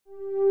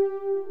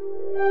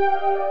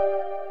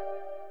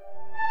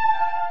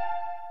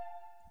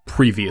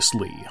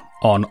Previously,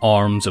 on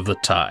Arms of the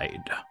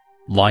Tide,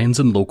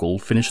 Lions and Local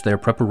finished their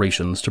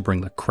preparations to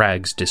bring the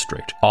Crags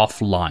district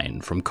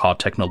offline from Ka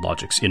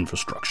Technologics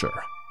infrastructure.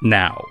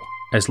 Now,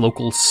 as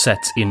Local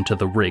sets into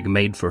the rig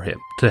made for him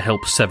to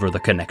help sever the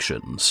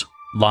connections,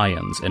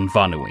 Lions and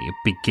Vanui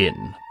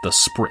begin the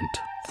sprint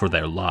for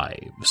their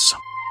lives.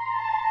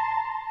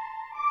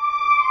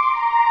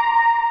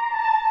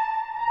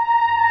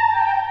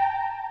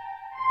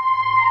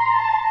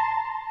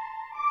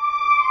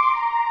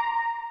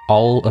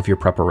 All of your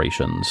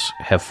preparations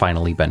have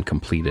finally been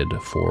completed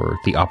for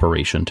the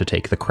operation to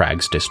take the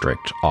Crags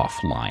district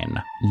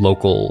offline.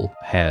 Local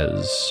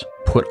has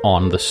put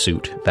on the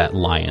suit that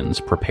Lions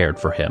prepared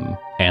for him,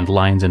 and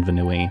Lions and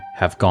Vanui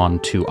have gone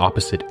to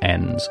opposite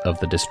ends of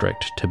the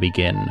district to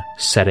begin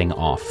setting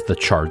off the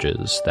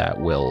charges that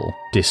will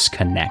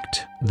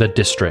disconnect the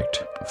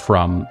district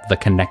from the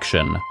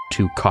connection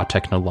to Ka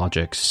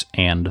Technologics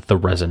and the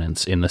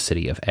resonance in the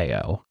city of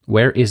Ao.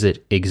 Where is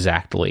it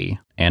exactly,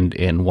 and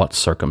in what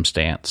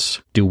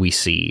circumstance do we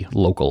see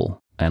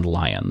Local and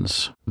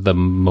Lions the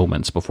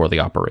moments before the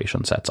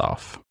operation sets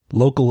off?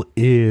 Local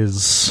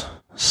is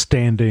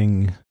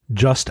standing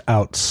just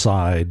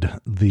outside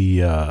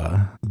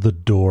the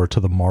door to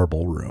the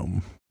marble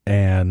room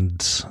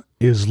and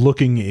is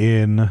looking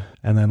in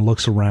and then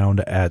looks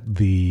around at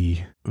the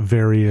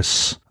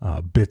various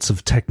bits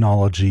of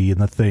technology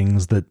and the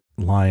things that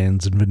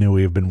Lions and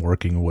Vanui have been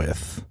working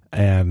with,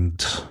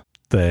 and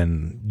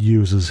then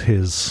uses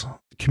his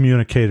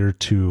communicator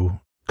to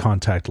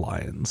contact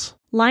Lions.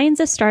 Lions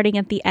is starting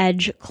at the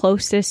edge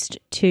closest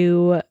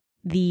to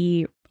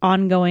the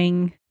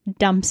ongoing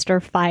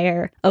dumpster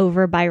fire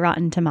over by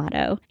Rotten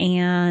Tomato,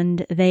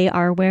 and they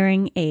are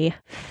wearing a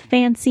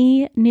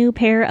fancy new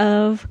pair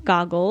of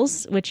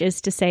goggles, which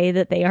is to say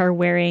that they are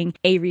wearing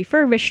a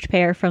refurbished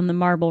pair from the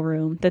marble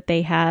room that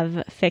they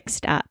have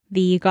fixed up.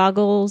 The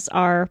goggles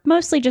are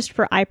mostly just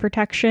for eye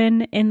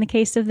protection in the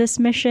case of this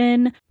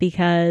mission,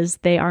 because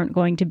they aren't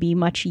going to be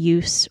much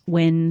use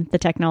when the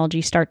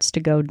technology starts to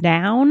go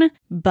down.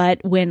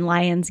 But when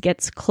Lions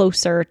gets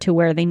closer to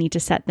where they need to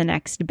set the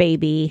next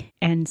baby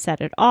and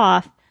set it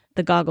off,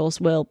 the goggles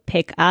will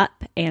pick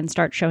up and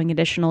start showing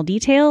additional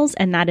details,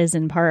 and that is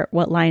in part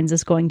what Lions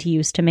is going to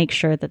use to make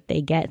sure that they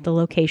get the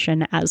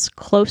location as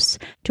close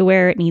to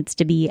where it needs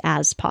to be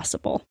as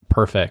possible.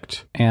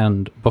 Perfect.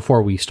 And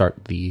before we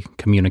start the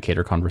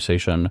communicator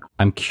conversation,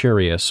 I'm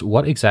curious,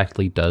 what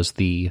exactly does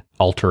the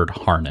altered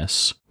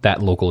harness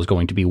that Local is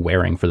going to be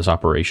wearing for this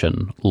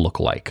operation look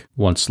like?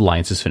 Once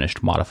Lions has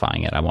finished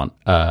modifying it, I want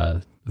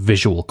a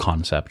visual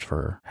concept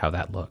for how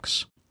that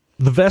looks.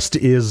 The vest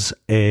is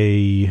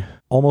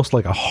almost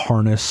like a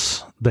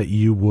harness that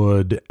you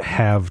would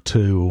have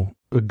to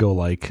go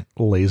like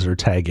laser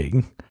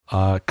tagging.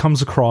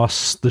 Comes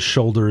across the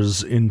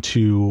shoulders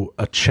into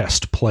a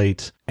chest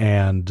plate,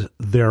 and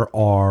there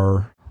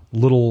are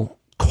little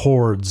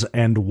cords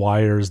and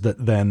wires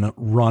that then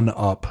run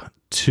up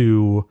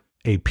to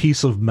a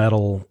piece of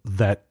metal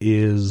that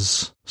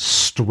is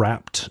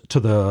strapped to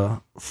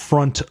the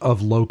front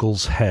of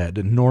Local's head.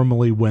 And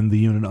normally when the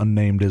unit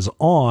unnamed is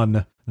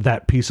on,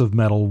 that piece of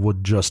metal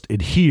would just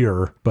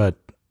adhere, but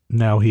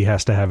now he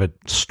has to have it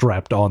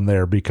strapped on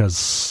there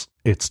because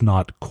it's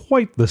not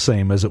quite the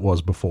same as it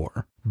was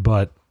before.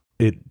 But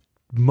it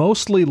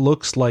mostly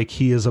looks like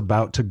he is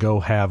about to go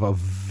have a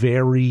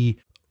very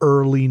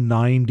early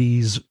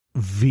 90s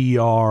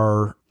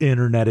VR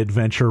internet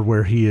adventure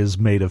where he is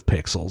made of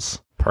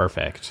pixels.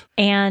 Perfect.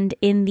 And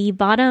in the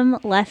bottom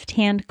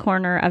left-hand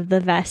corner of the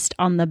vest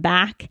on the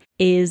back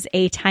is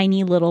a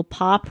tiny little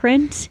paw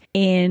print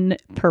in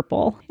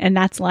purple. And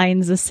that's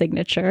Lions'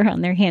 signature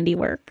on their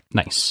handiwork.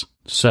 Nice.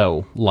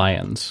 So,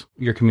 Lions,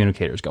 your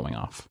communicator's going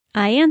off.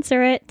 I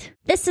answer it.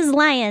 This is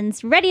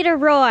Lions, ready to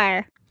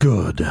roar.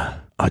 Good.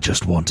 I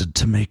just wanted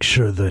to make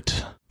sure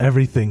that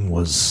everything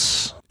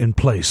was in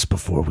place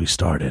before we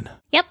started.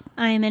 Yep,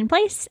 I am in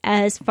place.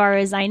 As far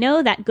as I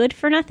know, that good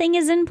for nothing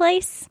is in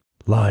place.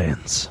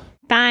 Lions.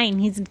 Fine,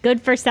 he's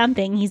good for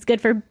something. He's good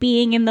for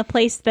being in the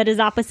place that is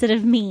opposite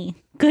of me.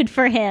 Good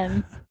for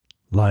him.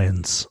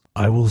 Lions,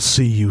 I will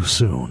see you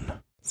soon.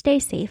 Stay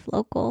safe,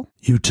 Local.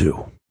 You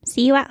too.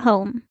 See you at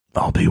home.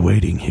 I'll be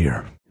waiting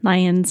here.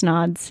 Lions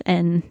nods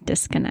and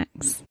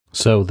disconnects.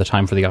 So the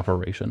time for the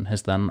operation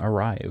has then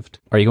arrived.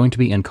 Are you going to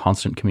be in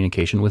constant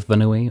communication with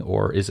Vanui,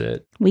 or is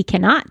it... We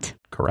cannot.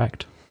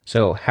 Correct.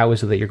 So how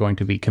is it that you're going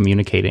to be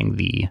communicating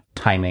the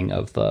timing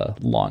of the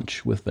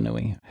launch with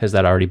Vanui? Has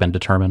that already been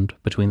determined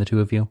between the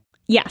two of you?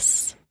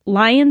 Yes.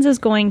 Lions is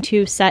going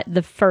to set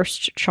the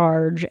first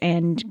charge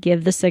and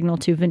give the signal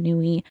to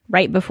Vanui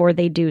right before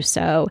they do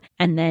so,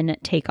 and then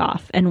take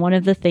off. And one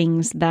of the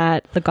things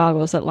that the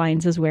goggles that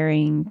Lions is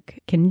wearing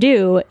can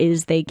do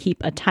is they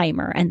keep a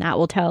timer, and that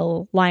will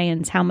tell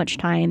Lions how much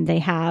time they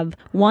have,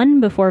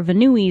 one, before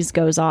Vanui's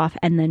goes off,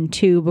 and then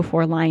two,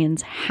 before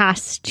Lions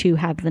has to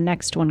have the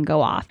next one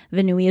go off.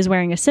 Vanui is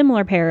wearing a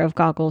similar pair of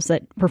goggles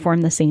that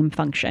perform the same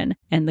function.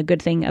 And the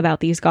good thing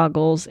about these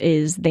goggles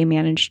is they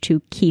manage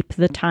to keep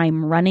the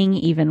time running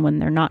even when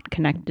they're not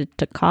connected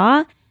to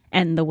Ka.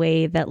 And the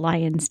way that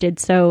Lions did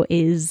so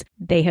is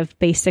they have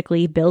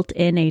basically built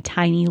in a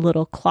tiny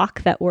little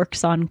clock that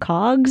works on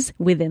cogs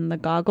within the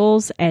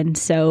goggles. And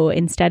so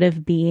instead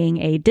of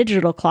being a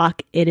digital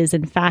clock, it is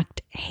in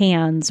fact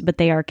hands, but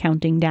they are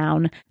counting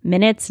down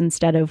minutes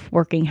instead of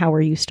working how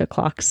we're used to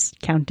clocks,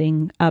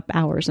 counting up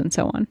hours and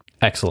so on.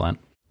 Excellent.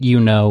 You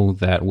know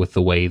that with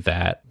the way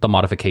that the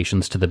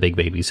modifications to the big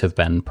babies have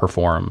been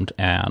performed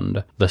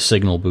and the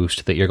signal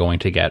boost that you're going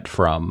to get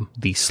from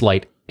the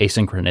slight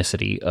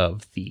asynchronicity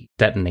of the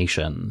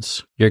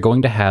detonations, you're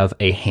going to have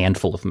a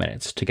handful of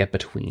minutes to get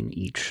between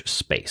each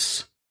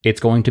space. It's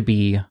going to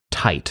be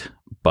tight,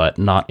 but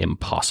not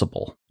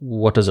impossible.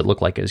 What does it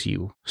look like as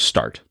you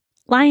start?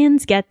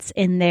 Lions gets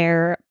in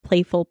their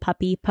playful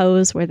puppy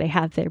pose where they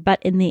have their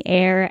butt in the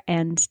air,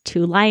 and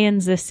to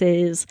lions, this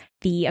is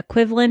the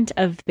equivalent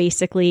of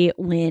basically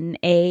when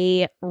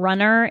a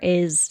runner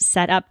is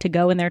set up to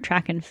go in their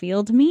track and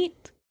field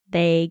meet.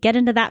 They get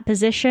into that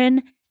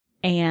position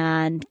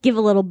and give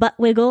a little butt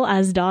wiggle,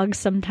 as dogs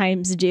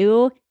sometimes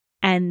do,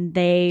 and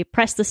they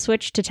press the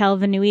switch to tell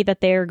Vanui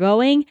that they are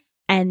going,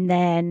 and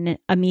then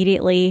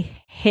immediately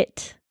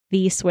hit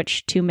the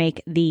switch to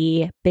make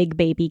the big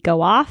baby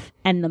go off.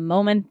 And the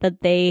moment that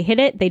they hit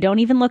it, they don't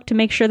even look to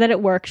make sure that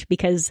it worked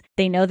because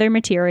they know their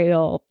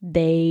material.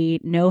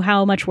 They know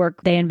how much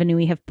work they and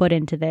Vanui have put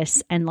into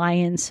this, and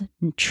Lions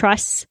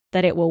trusts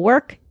that it will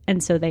work.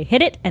 And so they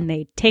hit it and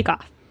they take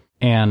off.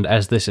 And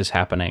as this is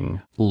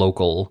happening,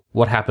 Local,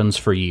 what happens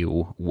for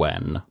you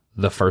when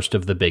the first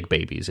of the big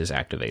babies is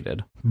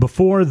activated?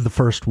 Before the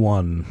first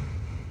one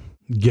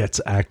gets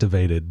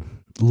activated,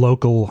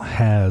 Local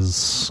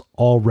has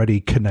already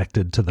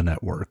connected to the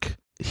network.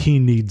 He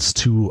needs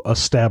to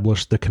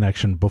establish the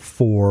connection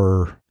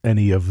before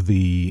any of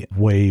the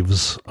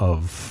waves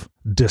of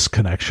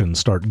disconnection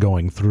start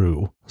going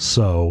through.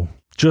 So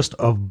just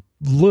a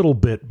little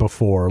bit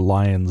before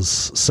Lions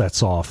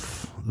sets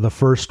off the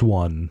first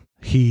one,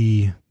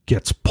 he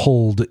gets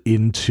pulled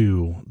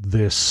into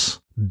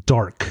this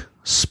dark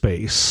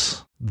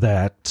space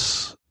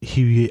that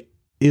he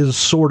is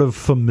sort of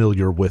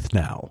familiar with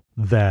now.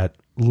 That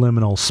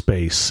liminal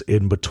space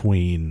in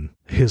between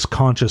his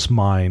conscious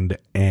mind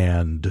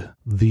and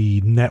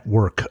the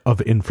network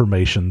of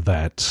information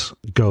that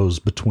goes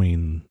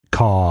between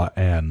Ka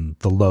and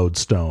the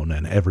Lodestone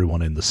and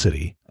everyone in the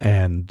city.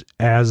 And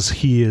as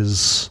he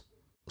is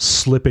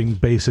slipping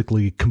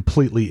basically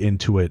completely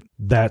into it,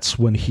 that's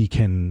when he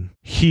can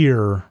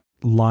hear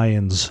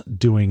Lions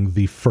doing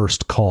the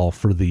first call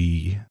for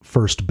the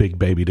first big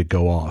baby to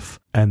go off,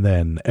 and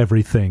then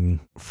everything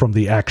from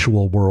the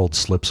actual world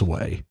slips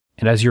away.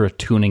 And as you're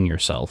attuning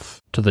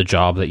yourself to the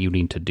job that you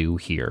need to do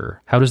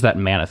here, how does that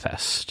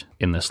manifest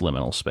in this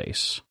liminal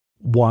space?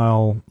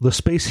 While the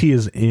space he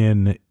is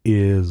in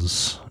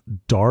is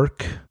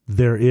dark,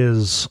 there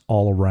is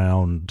all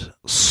around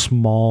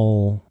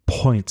small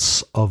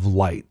points of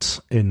light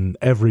in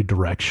every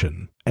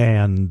direction.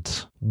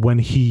 And when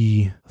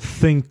he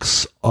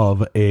thinks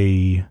of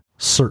a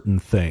certain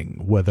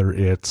thing, whether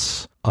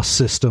it's a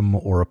system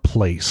or a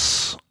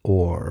place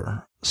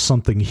or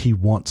something he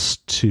wants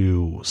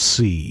to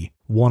see,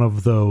 one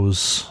of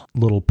those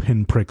little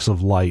pinpricks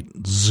of light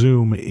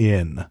zoom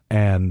in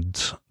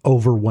and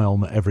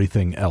overwhelm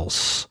everything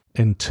else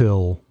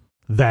until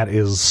that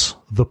is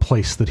the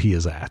place that he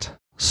is at.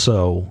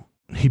 So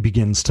he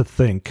begins to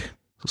think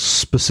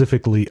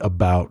specifically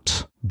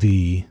about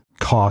the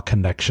Ka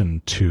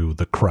connection to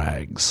the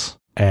crags,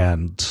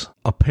 and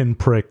a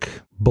pinprick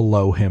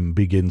below him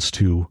begins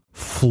to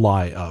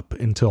fly up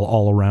until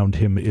all around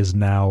him is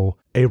now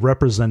a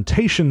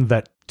representation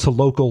that to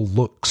Local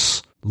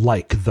looks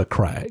like the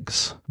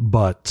crags,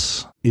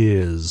 but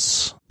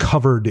is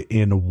covered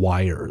in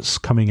wires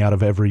coming out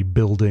of every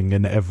building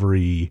and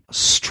every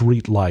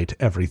street light,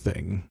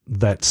 everything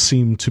that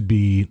seem to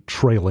be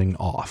trailing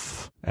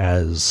off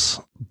as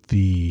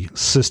the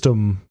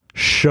system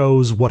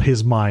shows what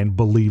his mind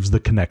believes the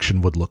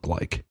connection would look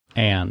like.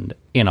 And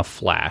in a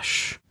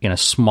flash, in a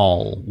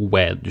small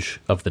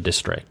wedge of the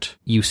district,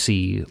 you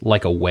see,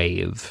 like a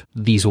wave,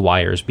 these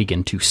wires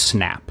begin to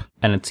snap.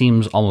 And it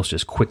seems almost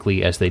as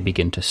quickly as they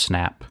begin to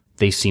snap,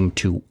 they seem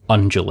to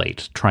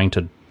undulate, trying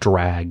to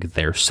drag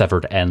their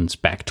severed ends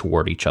back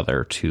toward each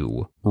other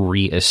to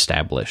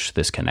re-establish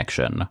this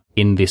connection.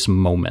 In this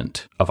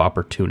moment of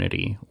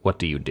opportunity, what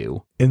do you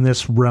do? In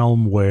this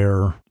realm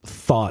where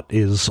thought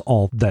is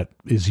all that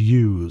is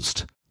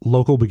used,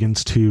 Local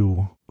begins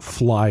to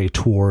fly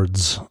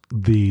towards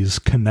these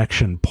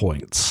connection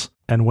points.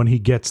 And when he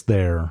gets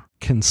there,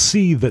 can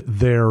see that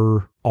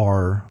there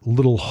are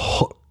little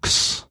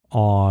hooks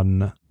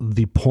on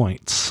the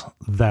points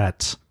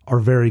that are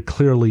very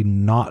clearly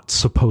not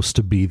supposed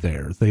to be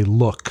there. They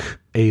look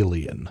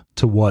alien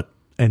to what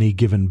any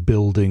given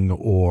building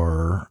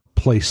or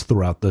place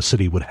throughout the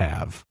city would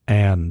have.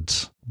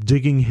 And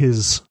digging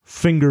his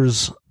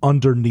fingers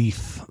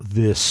underneath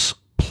this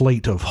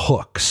plate of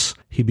hooks,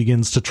 he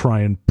begins to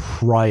try and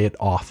pry it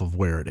off of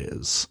where it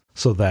is,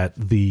 so that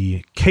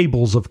the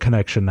cables of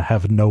connection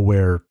have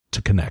nowhere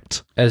to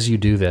connect. As you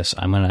do this,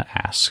 I'm going to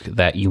ask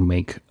that you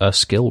make a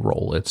skill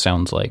roll. It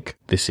sounds like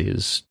this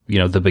is,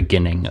 the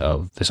beginning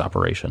of this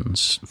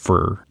operations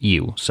for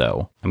you.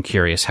 So I'm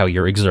curious how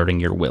you're exerting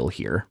your will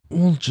here.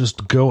 We'll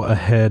just go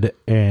ahead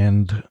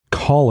and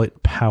call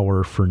it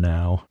power for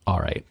now. All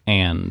right.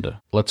 And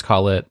let's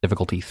call it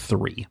difficulty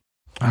 3.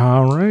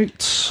 All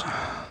right.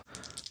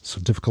 So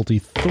difficulty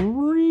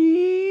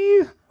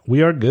 3.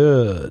 We are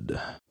good.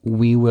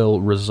 We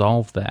will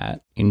resolve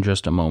that in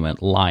just a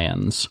moment.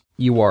 Lions,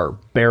 you are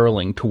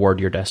barreling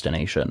toward your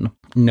destination,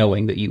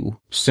 knowing that you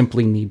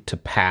simply need to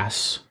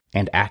pass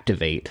and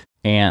activate.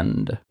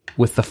 And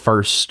with the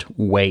first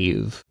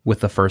wave, with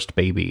the first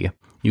baby,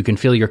 you can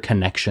feel your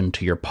connection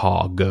to your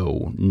paw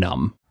go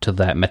numb to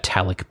that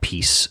metallic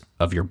piece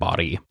of your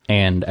body.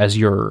 And as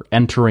you're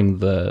entering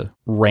the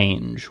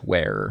range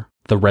where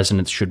the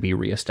resonance should be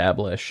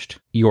reestablished,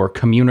 your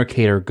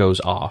communicator goes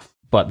off,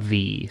 but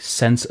the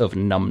sense of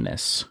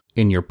numbness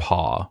in your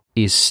paw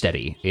is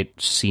steady.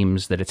 It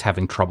seems that it's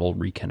having trouble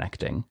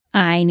reconnecting.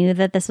 I knew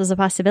that this was a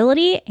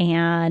possibility,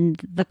 and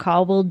the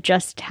call will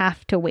just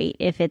have to wait.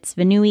 If it's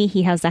Vanui,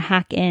 he has a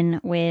hack in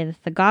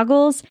with the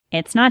goggles.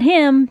 It's not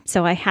him,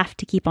 so I have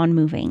to keep on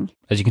moving.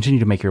 As you continue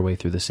to make your way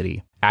through the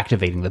city,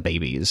 activating the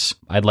babies,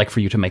 I'd like for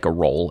you to make a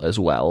roll as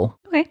well.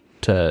 Okay.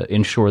 To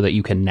ensure that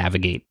you can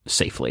navigate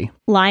safely.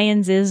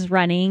 Lions is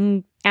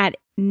running at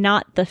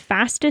not the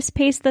fastest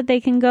pace that they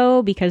can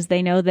go because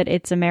they know that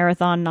it's a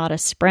marathon, not a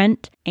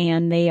sprint,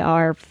 and they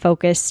are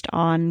focused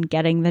on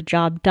getting the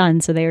job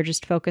done. So they are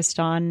just focused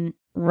on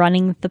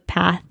running the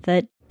path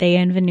that they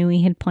and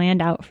Vanui had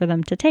planned out for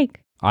them to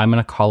take. I'm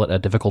going to call it a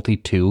difficulty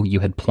 2.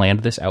 You had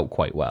planned this out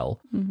quite well,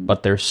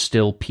 but there's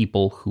still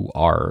people who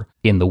are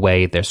in the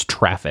way. There's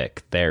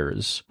traffic.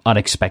 There's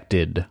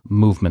unexpected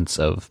movements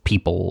of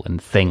people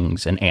and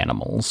things and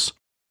animals.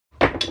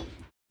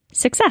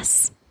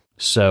 Success.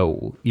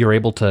 So you're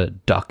able to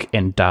duck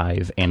and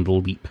dive and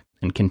leap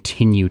and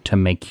continue to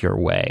make your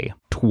way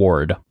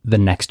toward the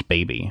next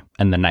baby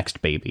and the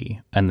next baby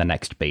and the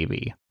next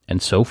baby.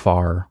 And so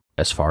far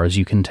as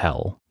you can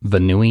tell,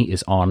 Vanui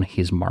is on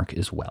his mark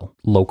as well.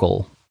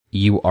 Local,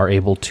 you are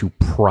able to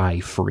pry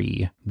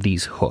free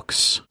these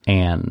hooks,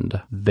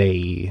 and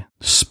they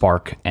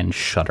spark and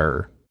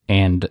shudder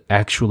and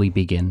actually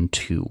begin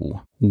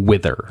to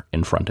wither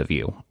in front of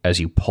you as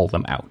you pull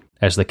them out,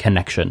 as the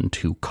connection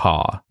to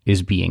Ka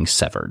is being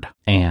severed.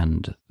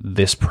 And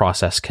this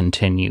process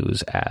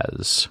continues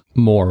as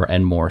more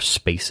and more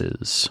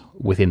spaces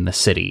within the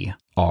city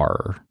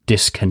are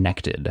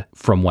disconnected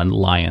from when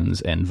Lions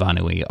and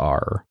Vanui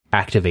are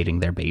activating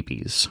their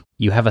babies.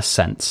 You have a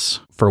sense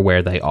for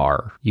where they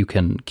are. You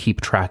can keep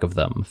track of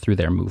them through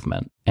their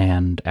movement.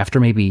 And after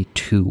maybe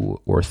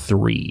 2 or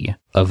 3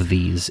 of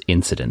these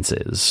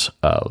incidences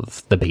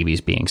of the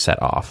babies being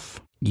set off,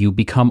 you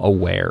become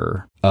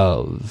aware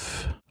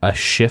of a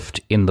shift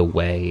in the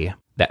way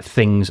that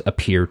things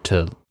appear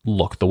to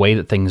look, the way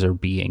that things are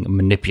being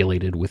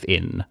manipulated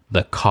within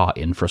the Ka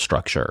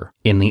infrastructure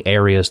in the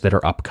areas that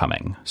are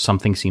upcoming.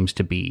 Something seems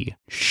to be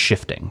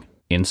shifting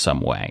in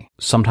some way,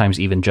 sometimes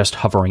even just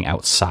hovering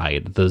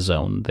outside the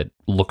zone that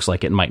looks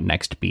like it might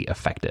next be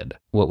affected.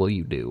 What will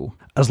you do?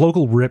 As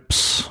Local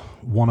rips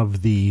one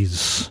of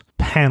these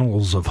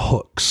panels of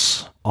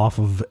hooks off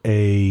of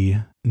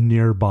a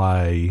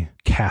nearby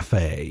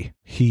cafe,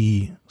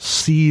 he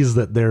sees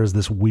that there's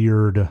this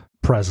weird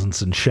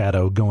presence and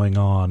shadow going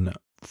on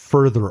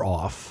further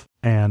off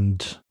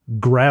and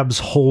grabs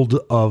hold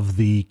of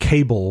the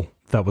cable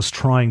that was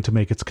trying to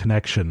make its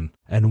connection.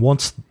 And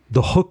once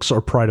the hooks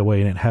are pried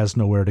away and it has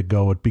nowhere to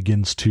go, it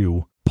begins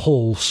to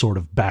pull sort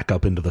of back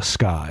up into the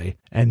sky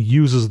and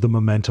uses the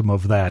momentum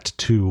of that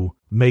to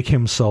make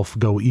himself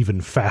go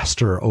even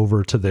faster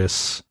over to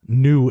this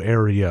new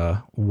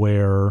area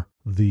where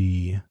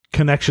the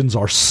connections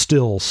are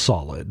still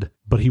solid,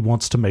 but he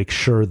wants to make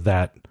sure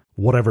that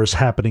whatever's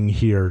happening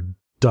here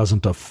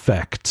doesn't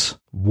affect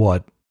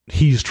what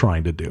he's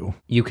trying to do.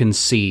 You can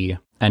see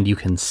and you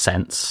can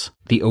sense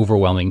the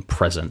overwhelming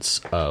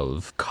presence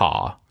of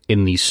Ka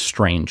in these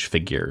strange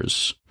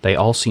figures. They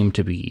all seem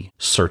to be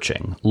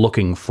searching,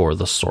 looking for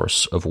the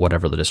source of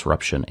whatever the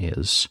disruption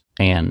is.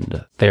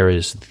 And there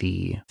is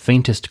the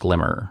faintest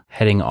glimmer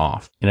heading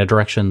off in a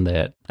direction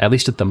that, at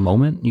least at the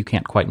moment, you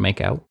can't quite make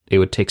out. It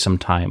would take some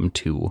time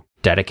to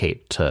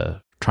dedicate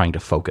to trying to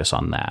focus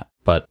on that.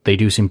 But they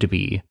do seem to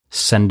be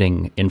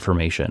sending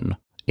information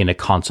in a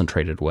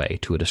concentrated way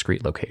to a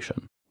discrete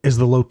location. Is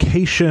the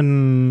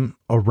location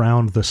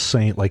around the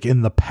same, like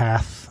in the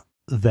path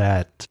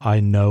that I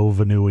know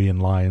Vanui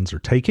and Lions are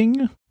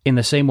taking? In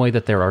the same way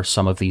that there are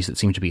some of these that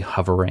seem to be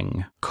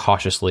hovering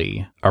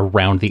cautiously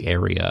around the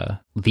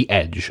area, the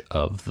edge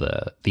of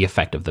the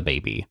effect of the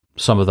baby.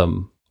 Some of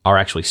them are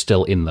actually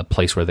still in the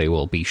place where they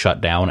will be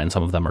shut down, and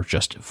some of them are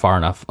just far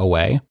enough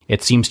away.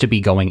 It seems to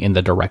be going in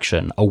the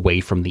direction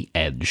away from the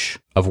edge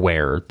of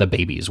where the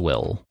babies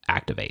will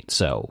activate.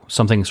 So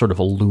something sort of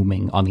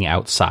looming on the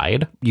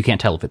outside. You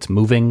can't tell if it's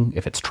moving,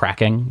 if it's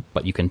tracking,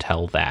 but you can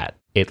tell that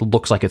it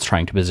looks like it's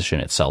trying to position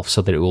itself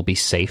so that it will be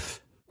safe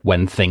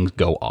when things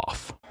go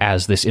off,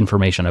 as this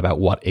information about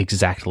what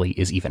exactly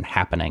is even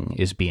happening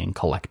is being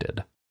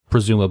collected.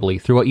 Presumably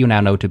through what you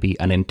now know to be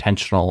an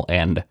intentional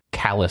and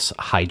callous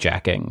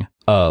hijacking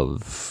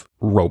of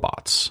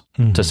robots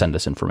to send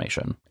this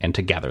information and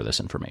to gather this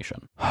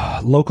information.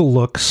 Local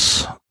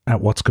looks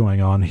at what's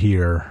going on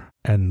here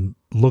and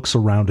looks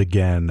around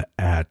again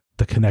at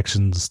the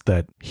connections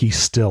that he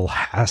still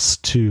has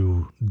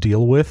to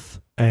deal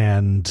with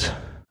and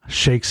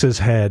shakes his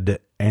head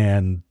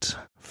and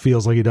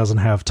feels like he doesn't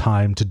have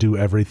time to do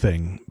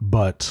everything,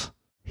 but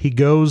he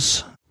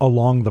goes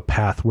along the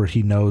path where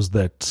he knows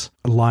that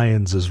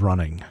Lyons is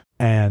running.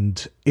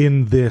 And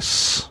in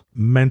this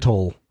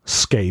mental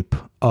scape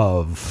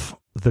of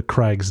the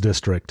Crags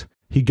district,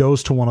 he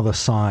goes to one of the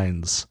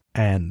signs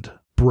and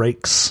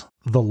breaks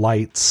the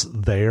lights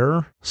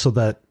there so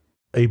that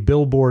a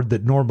billboard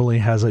that normally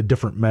has a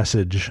different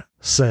message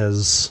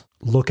says,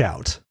 "Look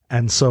out."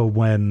 And so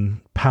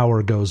when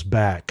power goes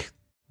back,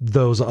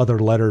 those other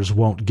letters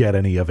won't get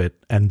any of it,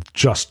 and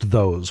just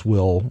those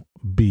will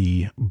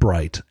be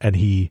bright. And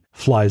he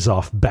flies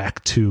off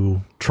back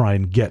to try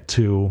and get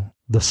to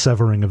the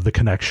severing of the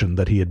connection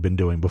that he had been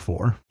doing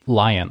before.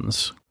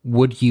 Lyons,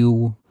 would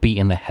you be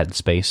in the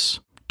headspace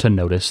to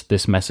notice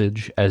this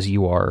message as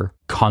you are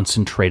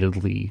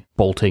concentratedly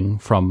bolting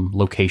from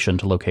location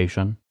to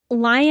location?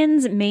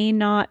 Lyons may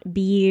not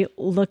be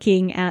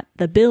looking at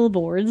the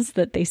billboards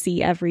that they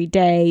see every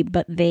day,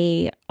 but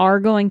they are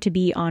going to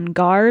be on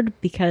guard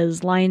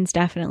because Lyons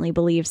definitely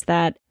believes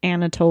that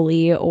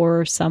Anatoly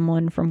or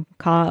someone from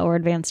Ka or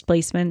Advanced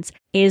Placements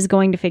is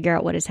going to figure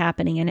out what is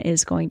happening and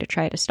is going to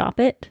try to stop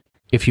it.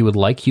 If you would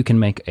like, you can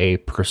make a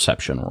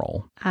perception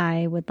roll.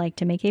 I would like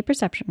to make a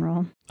perception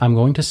roll. I'm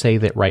going to say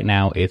that right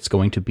now it's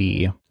going to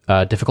be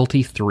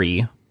difficulty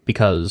 3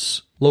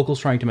 because Local's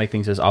trying to make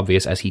things as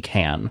obvious as he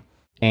can.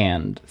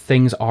 And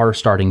things are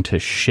starting to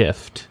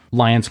shift.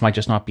 Lyons might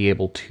just not be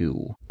able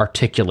to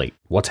articulate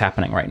what's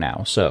happening right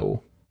now.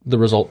 So the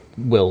result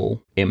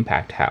will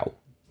impact how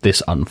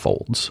this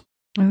unfolds.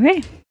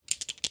 Okay.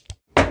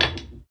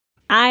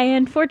 I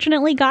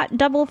unfortunately got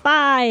double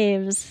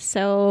 5s,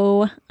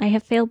 so I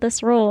have failed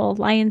this roll.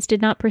 Lyons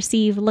did not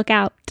perceive look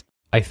out.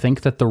 I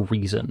think that the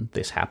reason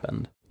this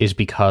happened is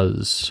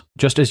because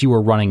just as you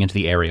were running into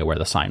the area where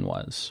the sign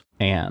was,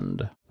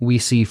 and we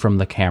see from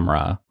the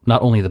camera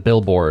not only the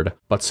billboard,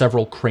 but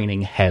several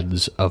craning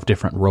heads of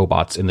different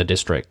robots in the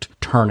district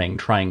turning,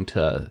 trying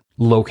to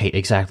locate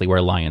exactly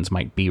where Lyons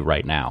might be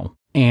right now.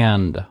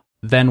 And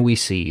then we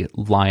see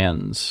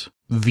Lyons'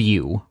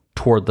 view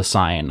toward the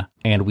sign,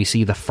 and we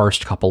see the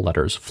first couple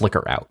letters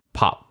flicker out.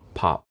 Pop,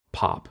 pop,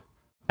 pop.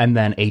 And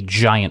then a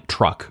giant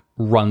truck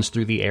runs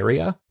through the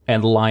area,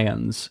 and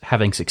Lyons,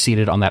 having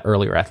succeeded on that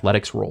earlier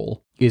athletics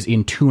roll, is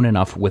in tune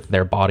enough with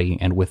their body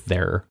and with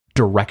their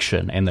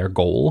direction and their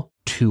goal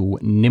to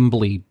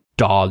nimbly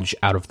dodge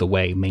out of the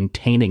way,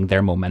 maintaining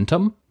their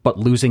momentum, but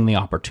losing the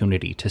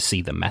opportunity to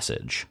see the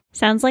message.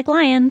 Sounds like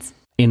Lyons.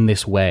 In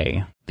this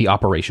way, the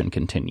operation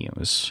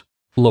continues.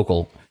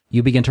 Local,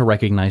 you begin to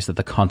recognize that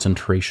the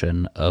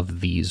concentration of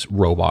these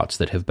robots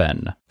that have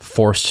been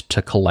forced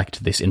to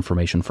collect this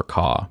information for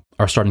Ka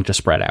are starting to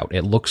spread out.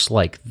 It looks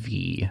like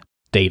the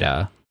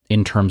data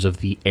in terms of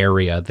the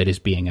area that is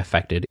being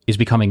affected is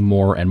becoming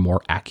more and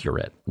more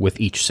accurate with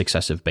each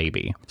successive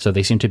baby. So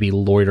they seem to be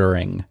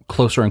loitering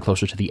closer and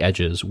closer to the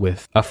edges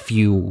with a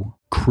few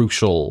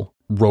crucial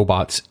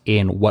robots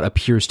in what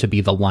appears to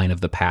be the line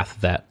of the path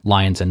that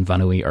Lyons and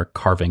Vanui are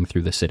carving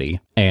through the city.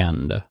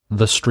 And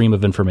the stream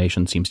of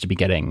information seems to be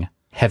getting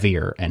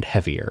heavier and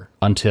heavier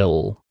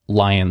until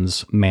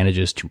Lyons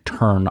manages to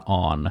turn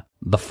on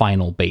the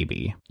final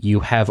baby. You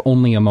have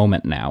only a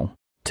moment now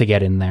to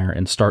get in there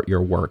and start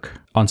your work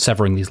on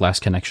severing these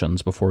last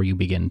connections before you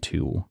begin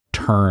to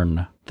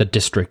turn the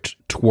district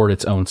toward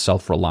its own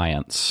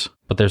self-reliance.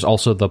 But there's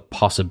also the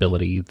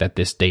possibility that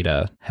this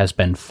data has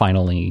been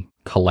finally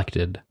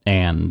collected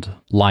and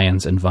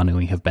Lyons and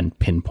Vanui have been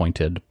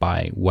pinpointed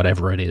by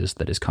whatever it is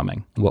that is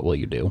coming. What will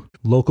you do?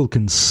 Local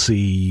can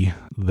see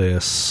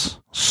this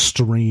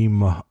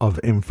stream of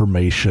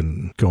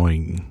information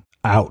going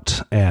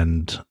out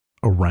and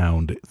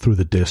around through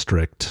the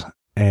district,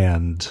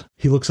 and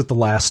he looks at the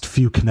last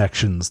few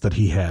connections that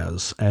he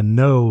has and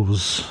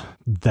knows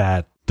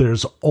that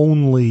there's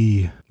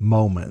only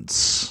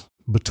moments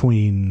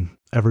between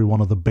every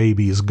one of the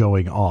babies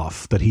going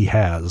off that he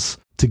has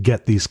to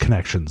get these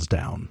connections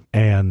down.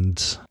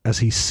 And as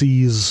he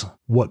sees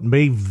what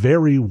may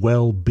very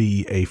well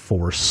be a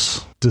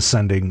force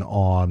descending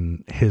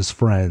on his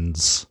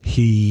friends,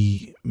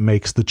 he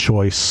makes the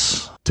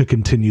choice to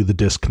continue the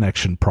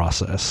disconnection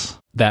process.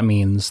 That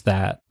means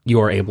that you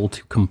are able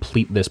to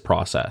complete this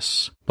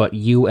process, but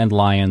you and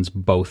Lyons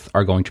both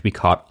are going to be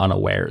caught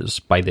unawares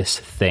by this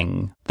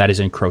thing that is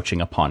encroaching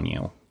upon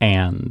you.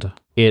 And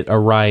it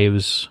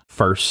arrives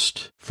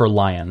first for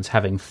Lyons,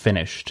 having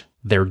finished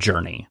their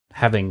journey,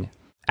 having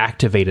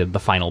activated the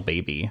final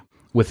baby.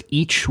 With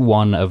each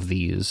one of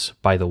these,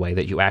 by the way,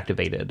 that you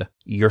activated,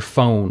 your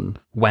phone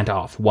went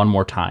off one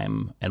more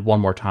time, and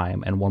one more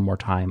time, and one more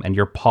time, and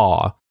your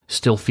paw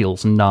still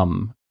feels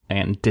numb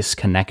and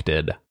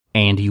disconnected,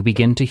 and you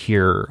begin to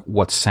hear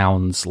what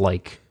sounds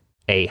like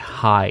a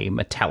high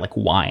metallic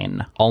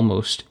whine,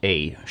 almost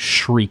a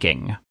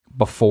shrieking,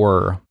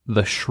 before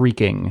the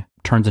shrieking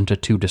turns into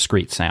two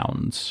discrete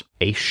sounds,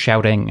 a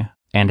shouting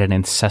and an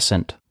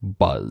incessant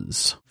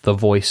buzz. The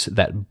voice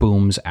that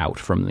booms out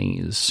from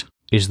these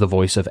is the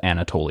voice of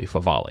Anatoly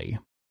Favali.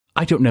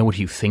 I don't know what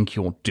you think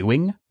you're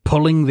doing,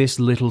 pulling this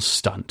little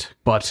stunt,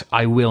 but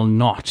I will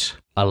not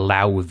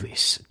allow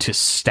this to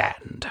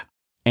stand.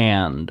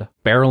 And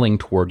barreling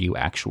toward you,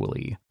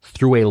 actually,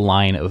 through a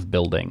line of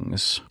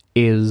buildings,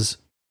 is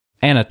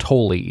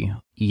Anatoly,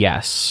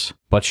 yes,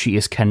 but she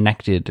is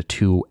connected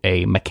to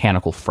a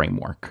mechanical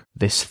framework.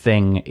 This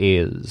thing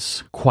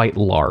is quite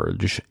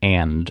large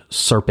and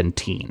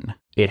serpentine.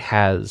 It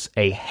has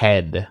a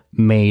head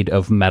made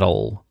of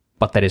metal,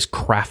 but that is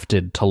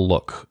crafted to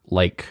look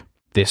like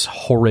this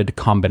horrid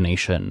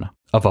combination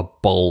of a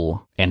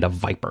bull and a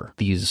viper.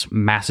 These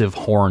massive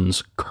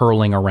horns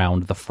curling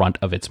around the front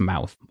of its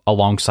mouth,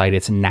 alongside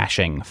its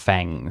gnashing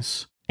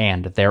fangs.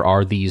 And there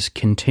are these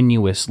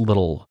continuous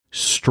little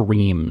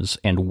streams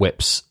and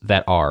whips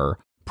that are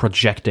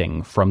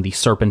projecting from the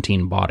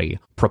serpentine body,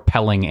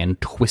 propelling and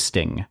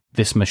twisting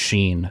this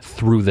machine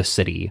through the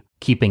city,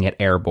 keeping it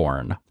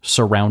airborne,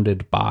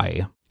 surrounded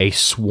by a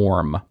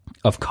swarm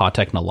of Ka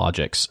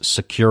Technologics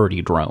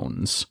security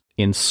drones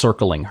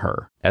encircling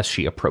her as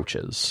she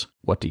approaches.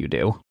 What do you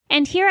do?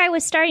 And here I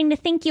was starting to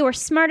think you were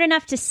smart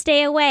enough to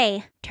stay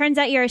away. Turns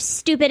out you're as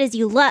stupid as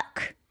you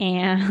look.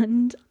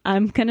 And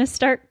I'm gonna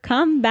start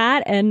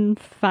combat and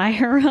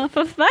fire off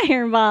a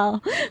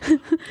fireball.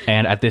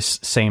 And at this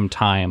same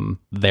time,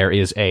 there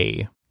is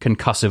a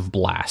concussive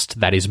blast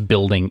that is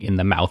building in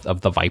the mouth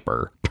of the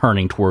Viper,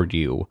 turning toward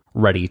you,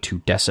 ready to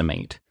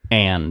decimate.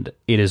 And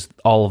it is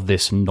all of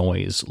this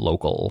noise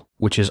local,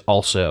 which is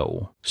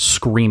also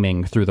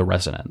screaming through the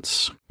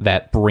resonance,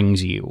 that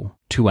brings you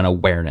to an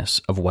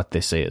awareness of what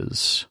this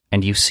is.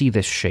 And you see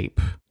this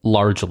shape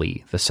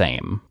largely the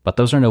same, but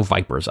those are no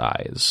Viper's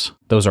eyes.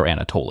 Those are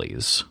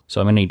Anatoly's. So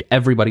I'm going to need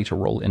everybody to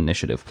roll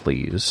initiative,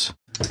 please.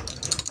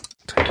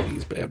 Take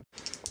these, babe.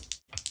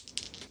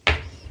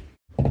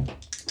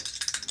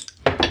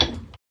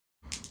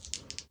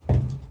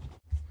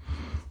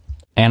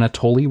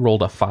 Anatoly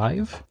rolled a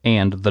 5,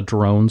 and the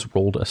drones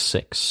rolled a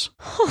 6.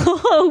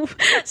 Oh,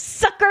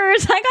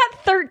 suckers! I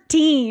got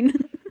 13.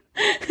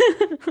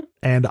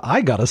 And I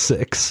got a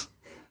 6.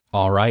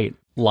 All right,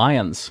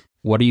 Lions,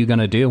 what are you going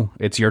to do?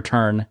 It's your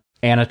turn.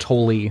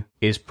 Anatoly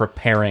is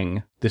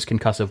preparing this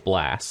concussive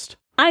blast.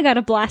 I got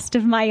a blast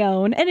of my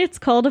own, and it's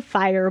called a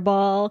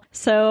fireball.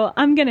 So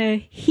I'm going to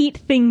heat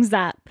things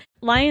up.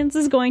 Lions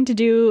is going to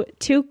do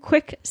 2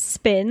 quick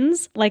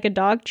spins, like a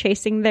dog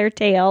chasing their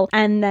tail.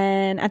 And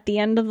then at the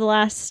end of the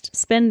last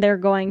spin, they're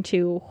going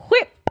to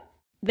whip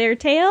their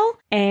tail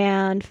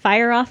and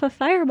fire off a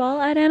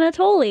fireball at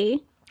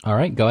Anatoly. All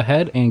right, go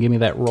ahead and give me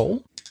that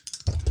roll.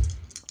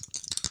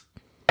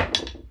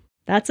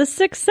 That's a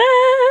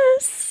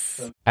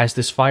success. As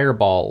this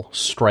fireball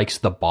strikes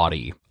the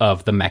body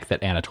of the mech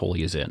that Anatoly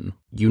is in,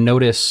 you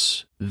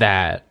notice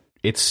that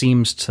it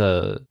seems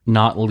to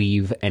not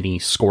leave any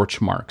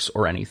scorch marks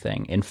or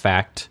anything. In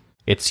fact,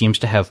 it seems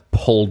to have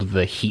pulled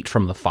the heat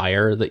from the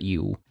fire that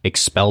you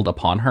expelled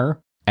upon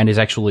her and is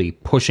actually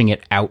pushing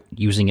it out,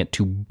 using it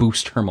to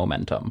boost her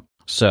momentum.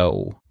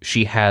 So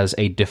she has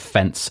a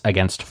defense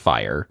against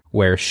fire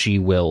where she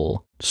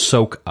will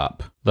soak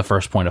up the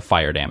first point of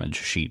fire damage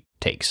she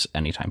takes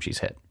anytime she's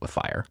hit with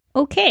fire.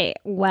 Okay,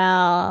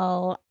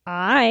 well,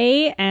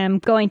 I am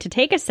going to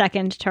take a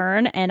second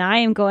turn and I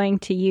am going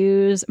to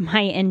use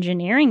my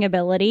engineering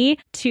ability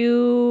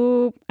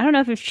to, I don't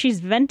know if she's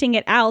venting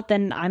it out,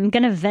 then I'm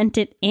going to vent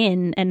it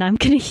in, and I'm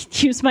going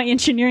to use my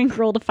engineering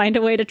roll to find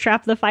a way to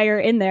trap the fire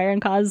in there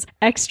and cause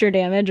extra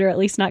damage, or at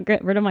least not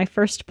get rid of my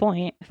first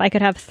point. If I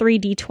could have 3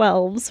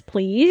 d12s,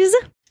 please.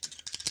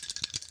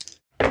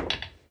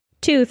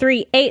 2,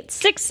 3, 8,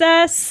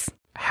 success!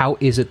 How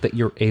is it that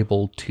you're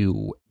able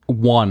to,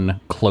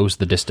 1, close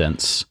the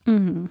distance,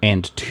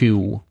 and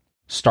 2,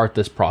 start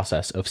this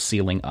process of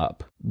sealing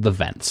up the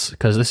vents?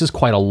 Because this is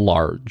quite a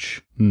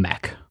large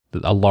mech,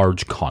 a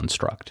large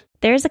construct.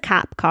 There's a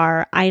cop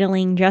car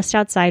idling just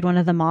outside one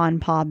of the Ma and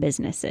Pa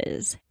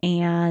businesses.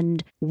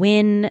 And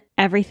when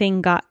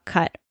everything got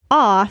cut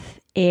off,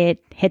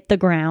 it hit the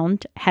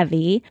ground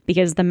heavy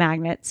because the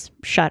magnets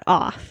shut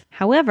off.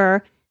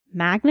 However,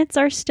 magnets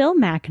are still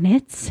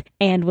magnets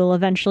and will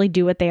eventually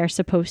do what they are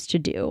supposed to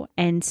do.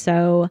 And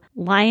so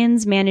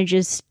Lions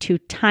manages to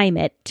time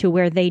it to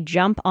where they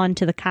jump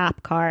onto the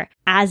cop car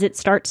as it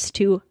starts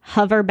to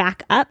hover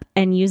back up,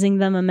 and using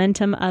the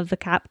momentum of the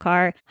cop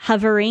car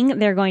hovering,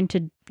 they're going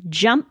to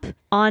jump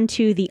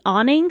onto the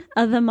awning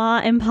of the Ma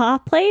and Pa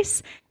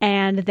place,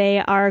 and they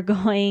are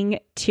going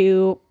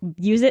to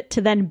use it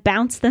to then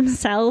bounce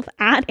themselves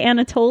at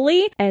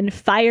Anatoly and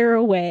fire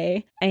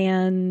away.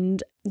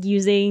 And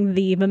using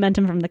the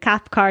momentum from the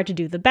cop car to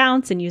do the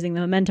bounce and using the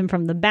momentum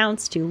from the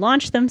bounce to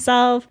launch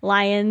themselves,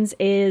 Lions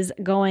is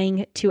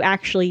going to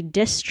actually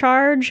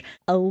discharge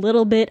a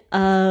little bit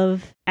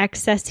of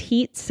excess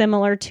heat,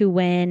 similar to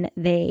when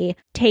they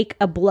take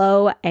a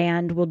blow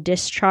and will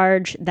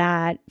discharge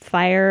that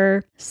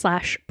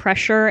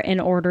fire/pressure in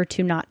order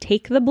to not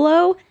take the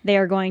blow. They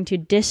are going to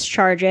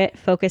discharge it,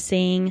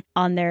 focusing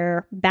on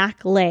their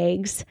back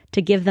legs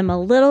to give them a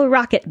little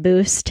rocket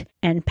boost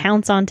and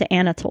pounce onto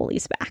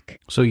Anatoly's back.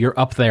 So you're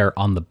up there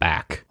on the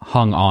back,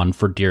 hung on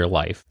for dear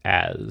life,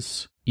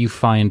 as you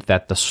find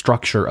that the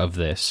structure of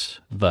this,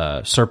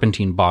 the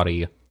serpentine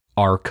body,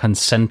 are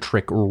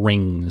concentric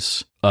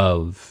rings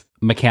of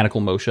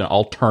mechanical motion,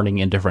 all turning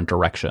in different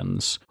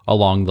directions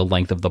along the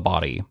length of the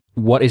body.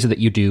 What is it that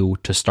you do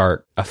to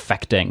start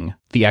affecting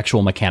the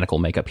actual mechanical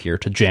makeup here,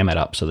 to jam it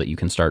up so that you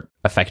can start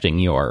affecting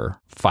your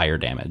fire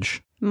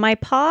damage? My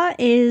paw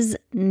is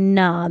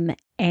numb,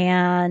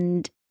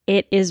 and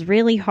it is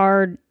really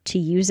hard to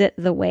use it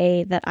the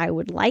way that I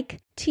would like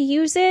to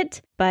use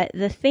it. But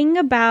the thing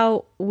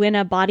about when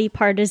a body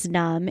part is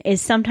numb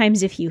is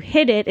sometimes if you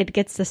hit it, it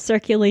gets the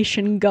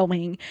circulation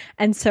going.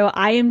 And so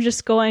I am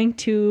just going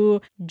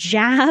to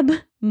jab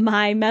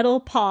my metal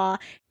paw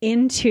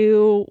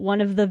into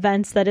one of the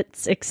vents that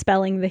it's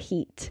expelling the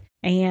heat.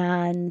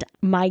 And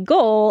my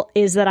goal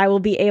is that I will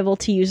be able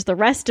to use the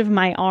rest of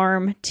my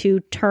arm to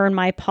turn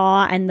my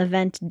paw and the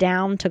vent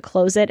down to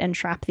close it and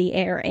trap the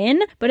air in.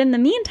 But in the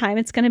meantime,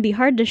 it's going to be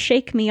hard to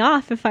shake me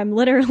off if I'm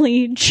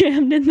literally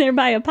jammed in there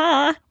by a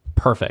paw.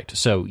 Perfect.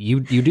 So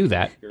you do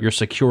that. You're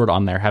secured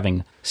on there,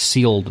 having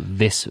sealed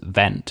this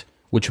vent,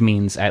 which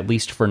means, at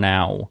least for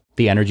now,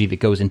 the energy that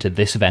goes into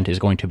this vent is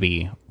going to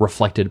be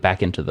reflected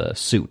back into the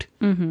suit.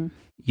 Mm-hmm.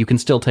 You can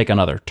still take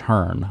another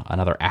turn,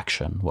 another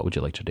action. What would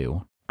you like to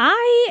do?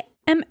 I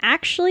am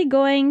actually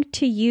going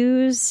to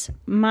use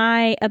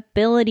my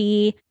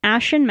ability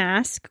Ashen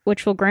Mask,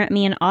 which will grant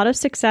me an auto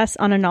success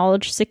on a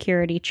knowledge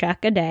security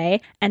check a day,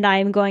 and I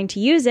am going to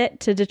use it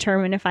to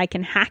determine if I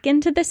can hack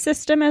into the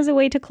system as a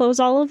way to close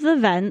all of the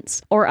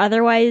vents, or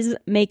otherwise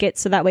make it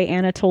so that way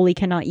Anatoly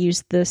cannot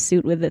use the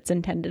suit with its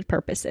intended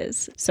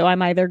purposes. So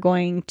I'm either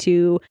going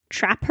to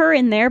trap her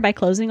in there by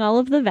closing all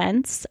of the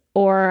vents,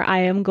 or I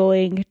am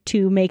going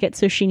to make it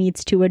so she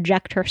needs to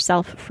eject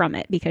herself from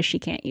it because she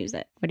can't use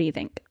it. What do you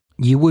think?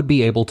 You would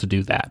be able to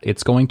do that.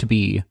 It's going to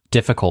be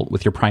difficult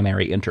with your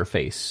primary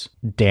interface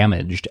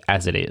damaged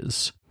as it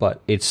is,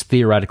 but it's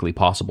theoretically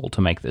possible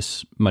to make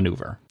this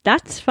maneuver.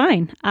 That's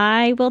fine.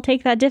 I will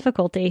take that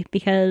difficulty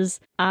because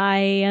I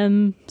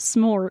am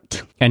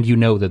smart. And you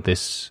know that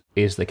this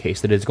is the case,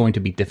 that it's going to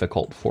be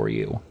difficult for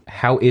you.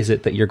 How is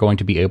it that you're going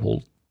to be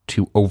able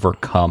to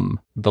overcome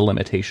the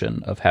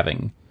limitation of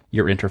having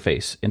your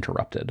interface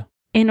interrupted?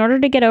 In order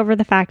to get over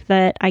the fact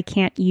that I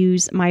can't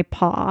use my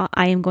paw,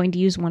 I am going to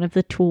use one of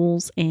the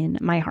tools in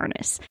my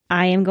harness.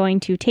 I am going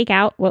to take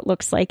out what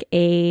looks like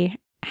a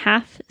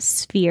half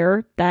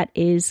sphere that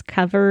is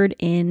covered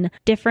in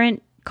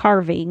different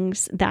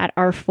carvings that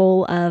are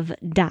full of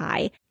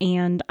dye.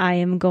 And I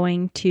am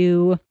going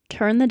to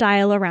turn the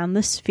dial around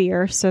the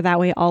sphere so that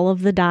way all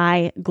of the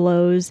dye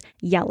glows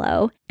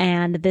yellow.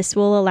 And this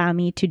will allow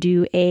me to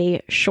do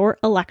a short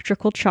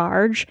electrical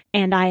charge.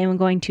 And I am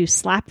going to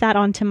slap that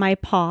onto my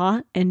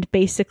paw and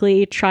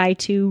basically try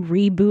to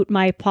reboot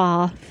my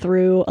paw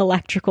through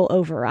electrical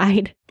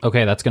override.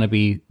 Okay, that's going to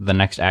be the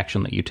next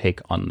action that you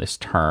take on this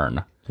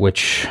turn,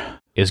 which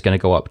is going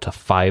to go up to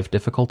 5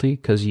 difficulty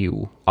because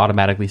you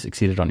automatically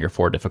succeeded on your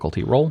 4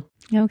 difficulty roll.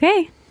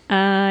 Okay.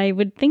 I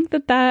would think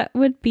that that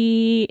would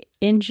be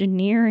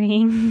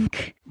engineering.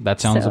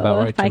 That sounds about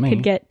right to me. If I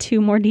could get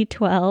 2 more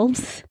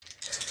D12s.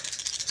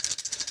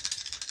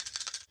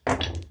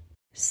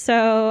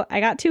 So I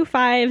got 2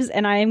 5s,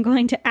 and I am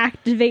going to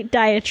activate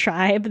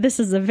Diatribe. This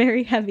is a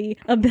very heavy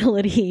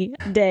ability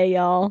day,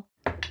 y'all.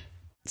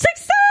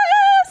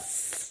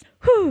 Success!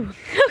 Whew.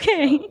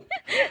 Okay.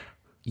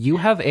 You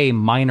have a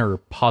minor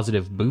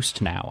positive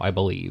boost now, I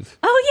believe.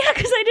 Oh, yeah,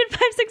 because I did 5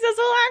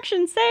 successful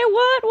actions. Say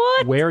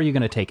what? Where are you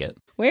going to take it?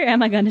 Where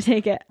am I going to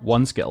take it?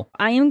 1 skill.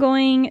 I am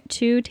going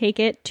to take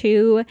it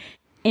to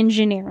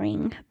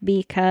engineering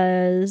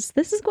because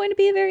this is going to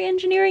be a very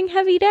engineering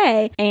heavy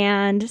day.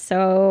 And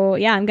so,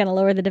 yeah, I'm going to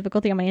lower the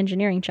difficulty on my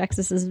engineering checks.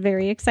 This is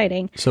very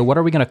exciting. So what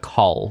are we going to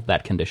call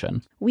that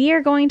condition? We are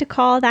going to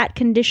call that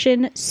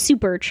condition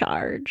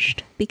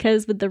supercharged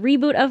because with the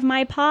reboot of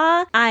my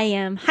paw, I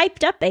am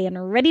hyped up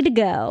and ready to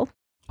go.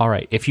 All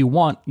right. If you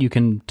want, you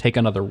can take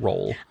another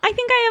roll. I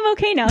think I am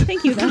okay now.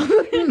 Thank you, though.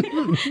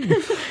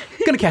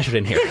 Gonna cash it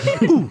in here.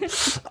 Ooh.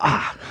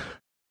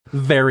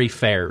 Very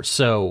fair.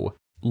 So,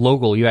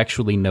 Logal, you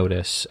actually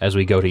notice as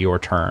we go to your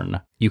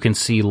turn, you can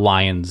see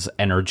Lion's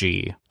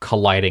energy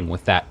colliding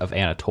with that of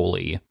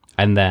Anatoly.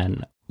 And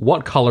then,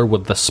 what color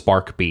would the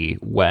spark be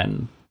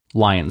when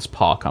Lion's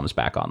paw comes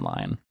back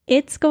online?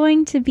 It's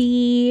going to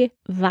be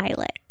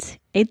violet.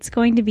 It's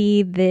going to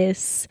be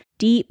this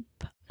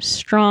deep,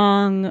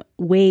 strong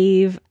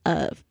wave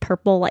of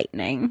purple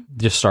lightning.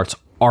 Just starts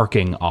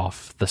arcing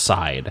off the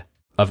side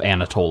of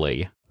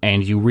Anatoly,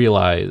 and you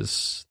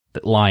realize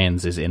that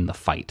Lions is in the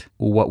fight.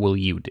 What will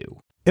you do?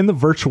 In the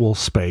virtual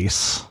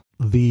space,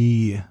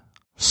 the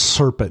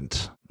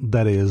serpent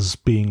that is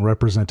being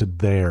represented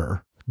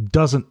there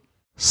doesn't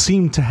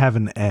seem to have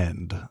an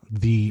end.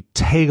 The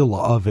tail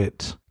of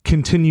it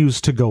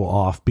continues to go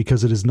off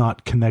because it is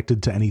not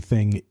connected to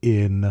anything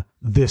in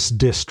this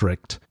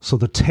district. So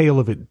the tail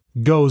of it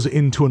goes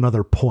into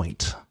another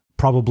point,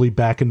 probably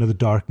back into the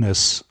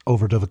darkness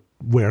over to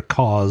where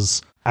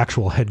Kaw's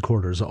actual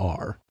headquarters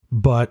are.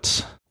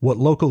 But what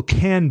Local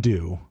can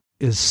do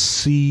is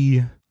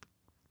see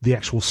the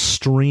actual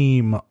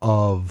stream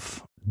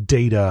of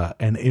data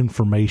and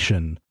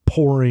information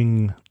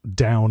pouring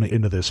down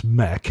into this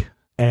mech,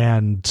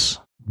 and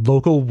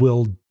Local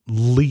will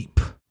leap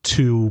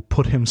to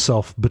put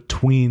himself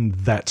between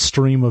that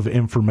stream of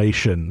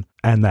information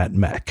and that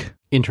mech.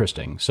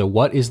 Interesting. So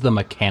what is the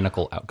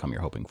mechanical outcome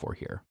you're hoping for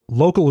here?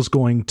 Local is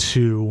going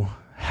to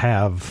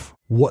have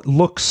what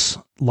looks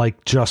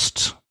like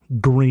just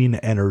green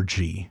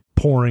energy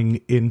pouring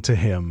into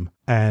him,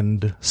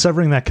 and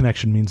severing that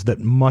connection means that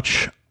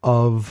much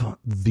of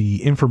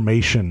the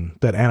information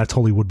that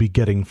Anatoly would be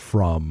getting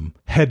from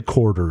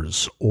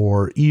headquarters,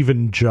 or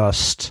even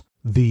just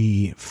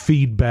the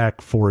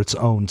feedback for its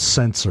own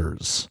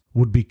sensors,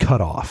 would be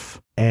cut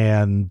off.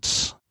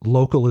 And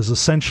Local is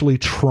essentially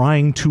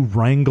trying to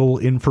wrangle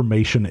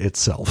information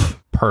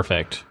itself.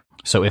 Perfect.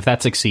 So if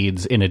that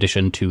succeeds, in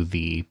addition to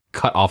the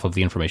cut off of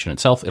the information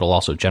itself, it'll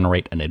also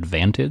generate an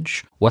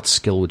advantage. What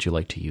skill would you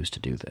like to use to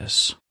do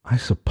this? I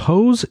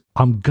suppose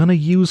I'm gonna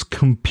use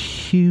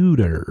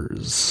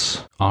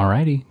computers.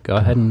 Alrighty, go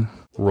ahead and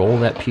roll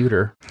that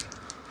pewter.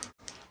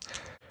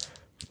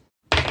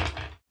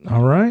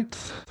 All right,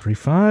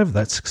 3-5,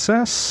 that's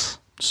success.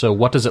 So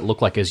what does it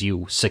look like as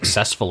you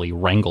successfully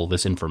wrangle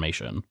this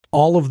information?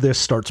 All of this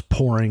starts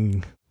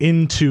pouring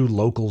into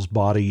Local's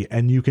body,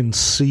 and you can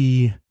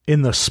see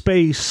in the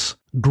space,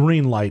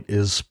 green light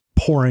is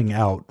pouring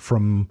out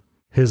from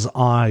his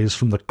eyes,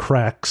 from the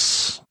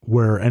cracks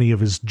where any of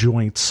his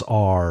joints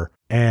are,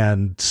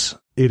 and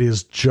it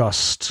is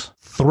just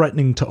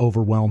threatening to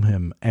overwhelm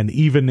him. And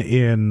even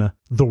in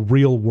the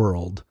real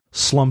world,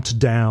 slumped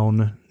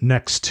down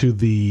next to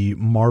the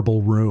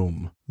marble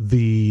room,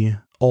 the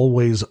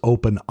always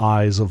open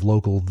eyes of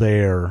Local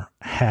there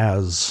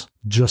has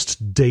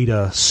just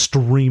data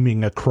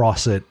streaming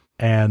across it,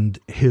 and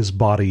his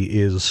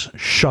body is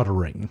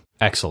shuddering.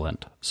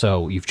 Excellent.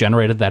 So you've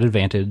generated that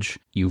advantage.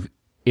 You've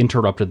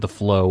interrupted the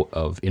flow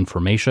of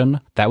information.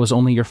 That was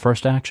only your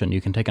first action.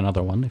 You can take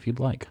another one if you'd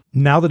like.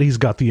 Now that he's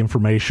got the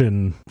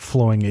information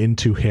flowing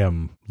into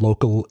him,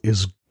 Local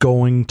is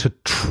going to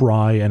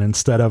try and,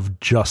 instead of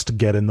just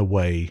get in the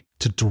way,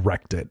 to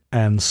direct it.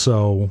 And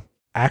so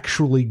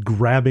actually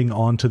grabbing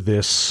onto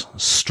this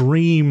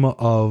stream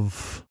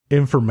of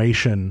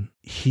information,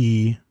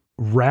 he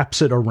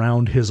wraps it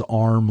around his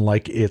arm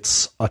like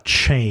it's a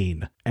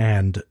chain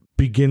and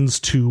begins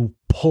to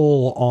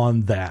pull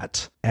on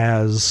that,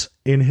 as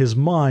in his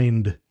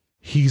mind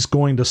he's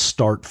going to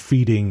start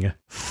feeding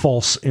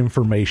false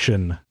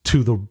information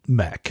to the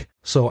mech.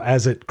 So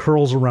as it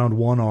curls around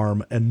one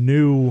arm, a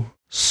new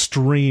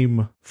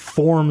stream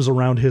forms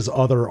around his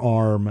other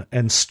arm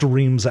and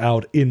streams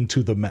out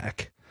into the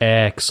mech.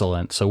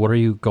 Excellent. So what are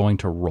you going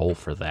to roll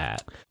for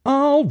that?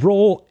 I'll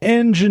roll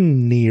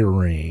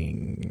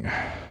engineering,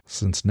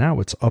 since now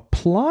it's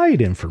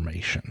applied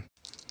information.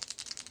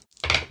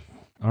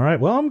 All right,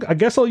 well, I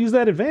guess I'll use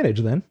that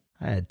advantage then.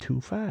 I had 2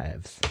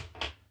 5s.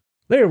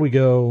 There we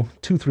go,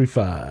 2, 3,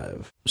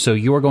 5. So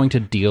you are going to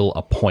deal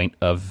a point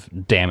of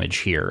damage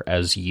here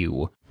as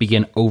you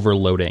begin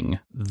overloading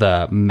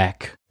the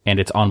mech and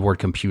its onboard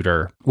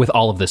computer with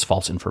all of this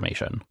false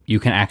information.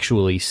 You can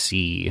actually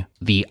see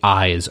the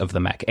eyes of the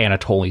mech.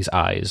 Anatoly's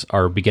eyes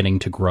are beginning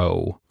to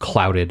grow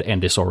clouded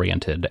and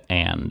disoriented,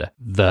 and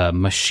the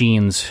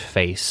machine's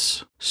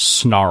face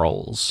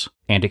snarls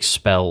and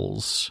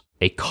expels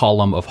a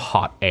column of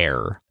hot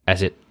air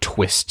as it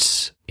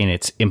twists in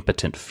its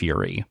impotent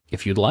fury.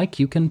 If you'd like,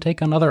 you can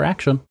take another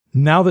action.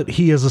 Now that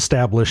he has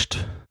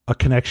established a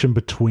connection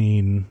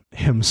between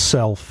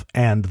himself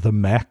and the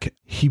mech,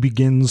 he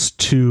begins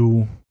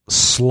to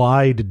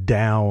slide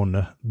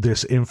down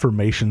this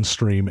information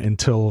stream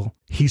until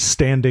he's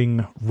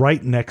standing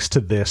right next to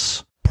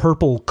this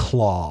purple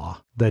claw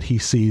that he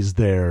sees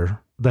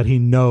there, that he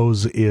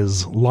knows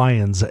is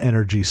Lion's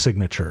energy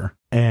signature.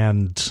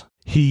 And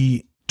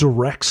he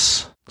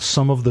directs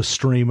some of the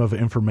stream of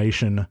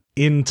information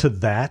into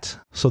that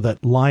so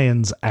that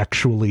Lions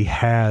actually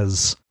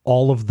has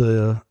all of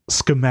the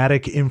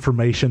schematic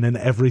information and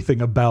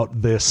everything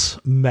about this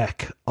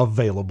mech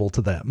available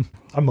to them.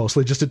 I'm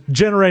mostly just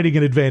generating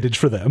an advantage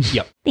for them.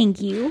 Yep.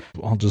 Thank you.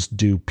 I'll just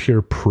do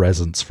pure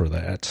presence for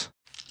that.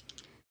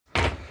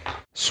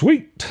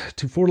 Sweet.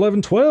 2, 4,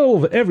 11,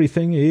 12.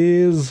 Everything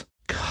is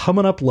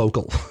coming up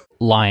Local.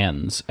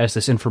 Lions, as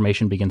this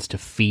information begins to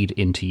feed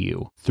into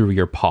you through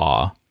your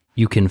paw,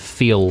 you can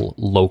feel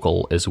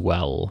Local as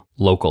well.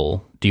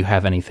 Local, do you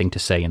have anything to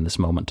say in this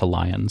moment to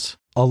Lions?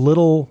 A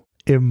little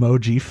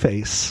emoji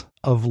face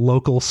of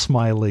Local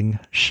smiling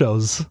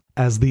shows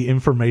as the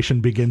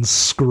information begins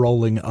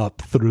scrolling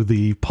up through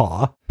the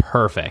paw.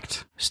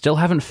 Perfect. Still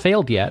haven't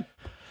failed yet.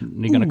 Are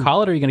you going to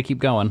call it, or are you going to keep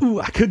going? Ooh,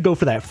 I could go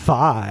for that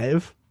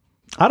 5.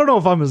 I don't know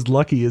if I'm as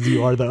lucky as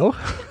you are, though.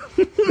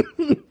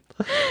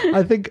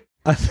 I think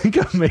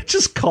I may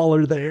just call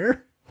her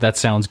there. That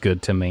sounds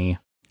good to me.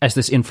 As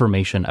this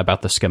information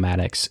about the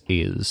schematics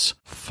is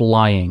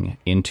flying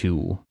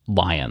into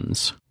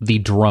Lions, the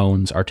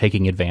drones are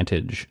taking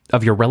advantage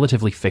of your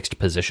relatively fixed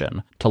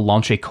position to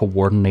launch a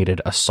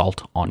coordinated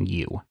assault on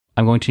you.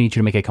 I'm going to need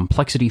you to make a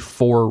complexity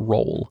 4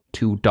 roll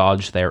to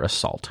dodge their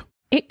assault.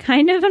 It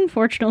kind of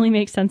unfortunately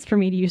makes sense for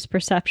me to use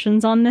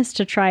perceptions on this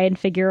to try and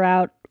figure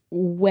out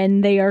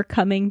when they are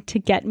coming to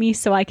get me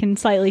so I can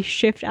slightly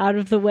shift out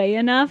of the way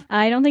enough.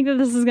 I don't think that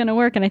this is going to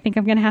work, and I think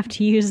I'm going to have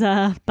to use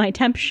my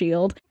temp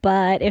shield.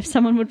 But if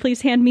someone would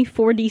please hand me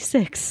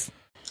 4d6.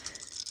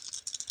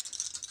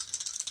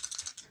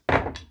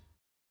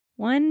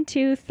 1,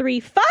 2, 3,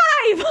 5!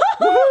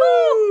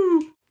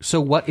 So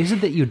what is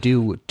it that you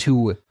do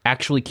to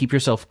actually keep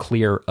yourself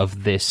clear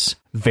of this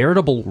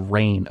veritable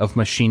rain of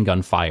machine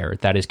gun fire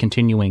that is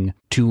continuing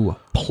to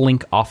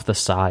plink off the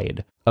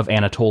side of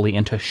Anatoly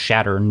and to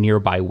shatter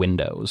nearby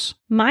windows?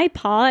 My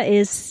paw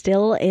is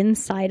still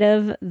inside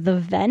of the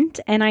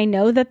vent, and I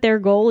know that their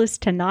goal is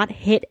to not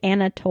hit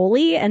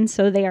Anatoly, and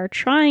so they are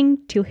trying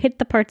to hit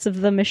the parts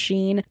of the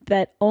machine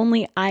that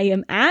only I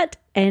am at.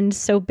 And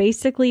so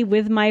basically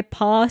with my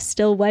paw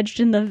still wedged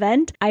in the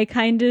vent, I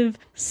kind of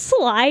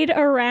slide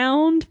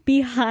around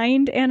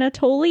behind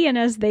Anatoly, and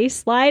as they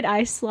slide,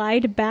 I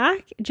slide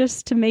back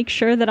just to make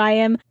sure that I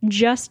am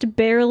just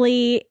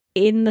barely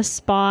in the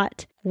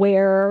spot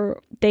where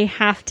they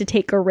have to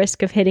take a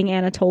risk of hitting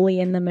Anatoly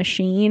in the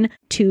machine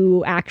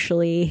to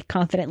actually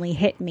confidently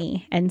hit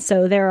me. And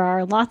so there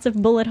are lots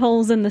of bullet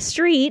holes in the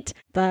street,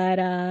 but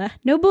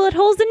no bullet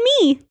holes in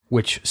me.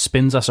 Which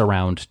spins us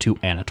around to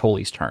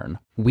Anatoly's turn.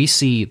 We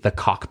see the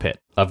cockpit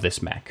of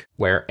this mech,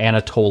 where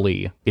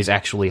Anatoly is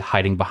actually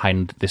hiding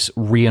behind this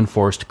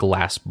reinforced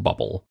glass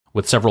bubble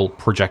with several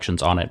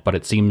projections on it, but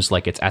it seems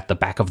like it's at the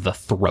back of the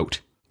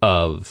throat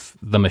of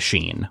the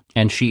machine,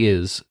 and she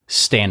is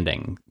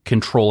standing,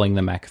 controlling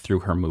the mech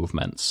through her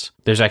movements.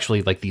 There's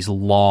actually like these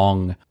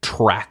long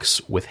tracks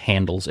with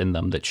handles in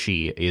them that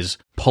she is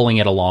pulling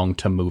it along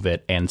to move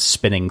it and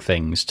spinning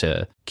things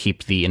to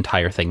keep the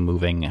entire thing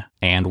moving.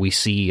 And we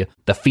see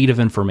the feed of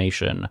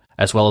information,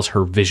 as well as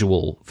her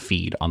visual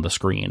feed on the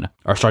screen,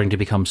 are starting to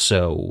become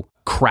so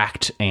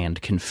cracked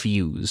and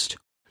confused.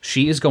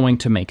 She is going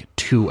to make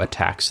 2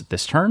 attacks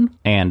this turn,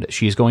 and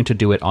she is going to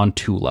do it on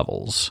 2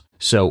 levels.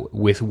 So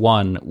with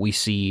one, we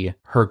see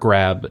her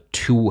grab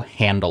 2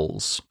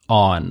 handles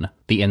on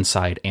the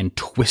inside and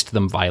twist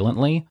them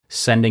violently,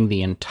 sending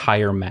the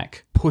entire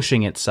mech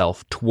pushing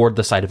itself toward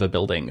the side of a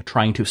building,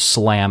 trying to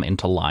slam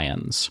into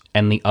Lions.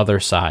 And the other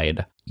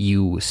side,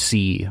 you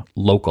see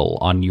Local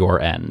on your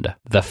end,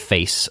 the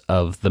face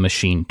of the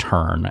machine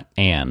turn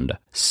and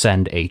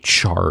send a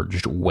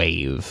charged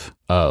wave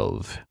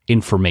of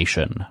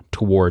information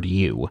toward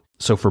you.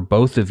 So for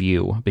both of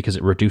you, because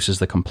it reduces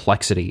the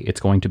complexity,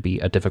 it's going to be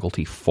a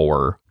difficulty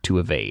 4 to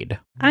evade.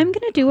 I'm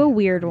going to do a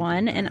weird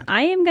one, and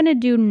I am going to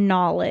do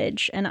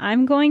knowledge. And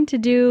I'm going to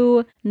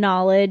do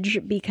knowledge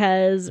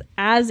because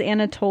as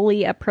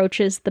Anatoly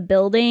approaches the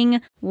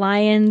building,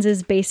 Lions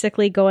is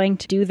basically going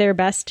to do their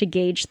best to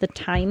gauge the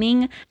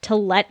timing to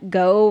let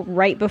go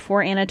right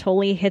before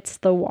Anatoly hits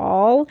the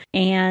wall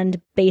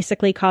and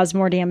basically cause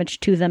more damage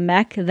to the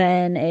mech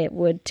than it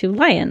would to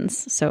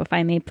Lions. So if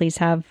I may please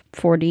have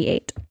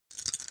 4d8.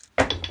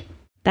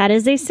 That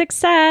is a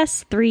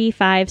success. 3,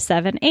 5,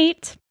 7,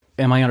 8.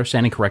 Am I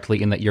understanding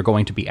correctly in that you're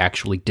going to be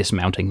actually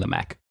dismounting the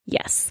mech?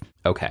 Yes.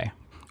 Okay.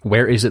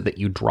 Where is it that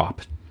you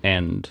drop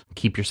and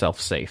keep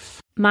yourself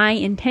safe? My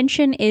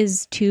intention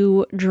is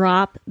to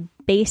drop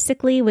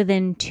basically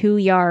within 2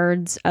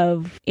 yards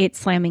of it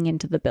slamming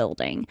into the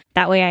building.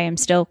 That way I am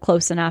still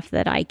close enough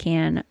that I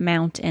can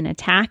mount an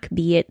attack,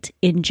 be it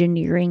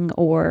engineering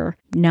or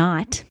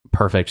not.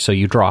 Perfect. So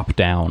you drop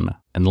down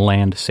and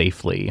land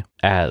safely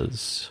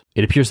as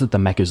it appears that the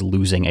mech is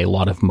losing a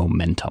lot of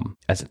momentum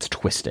as it's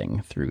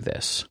twisting through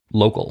this.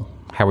 Local,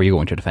 how are you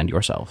going to defend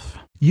yourself?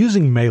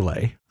 Using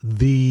melee,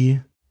 the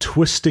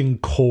twisting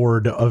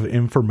cord of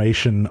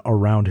information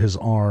around his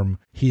arm,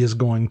 he is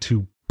going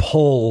to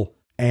pull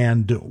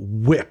and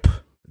whip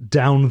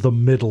down the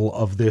middle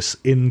of this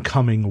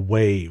incoming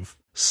wave,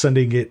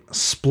 sending it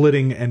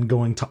splitting and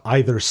going to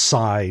either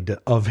side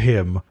of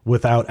him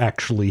without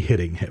actually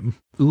hitting him.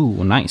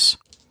 Ooh, nice.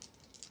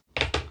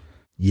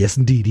 Yes,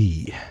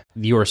 indeedy.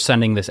 You are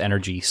sending this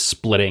energy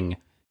splitting,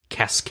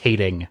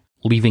 cascading,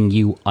 leaving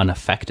you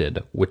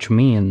unaffected, which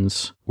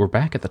means we're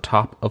back at the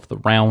top of the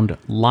round.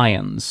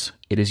 Lions,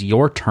 it is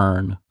your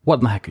turn. What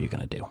in the heck are you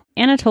going to do?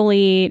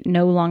 Anatoly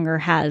no longer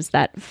has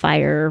that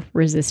fire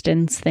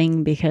resistance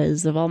thing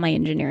because of all my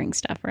engineering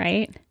stuff,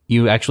 right?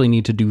 You actually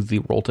need to do the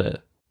roll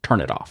to turn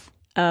it off.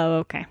 Oh,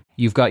 okay.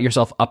 You've got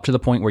yourself up to the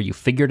point where you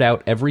figured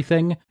out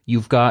everything.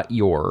 You've got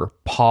your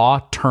paw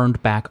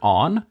turned back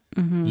on.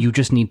 Mm-hmm. You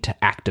just need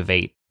to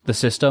activate the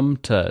system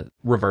to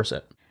reverse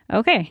it.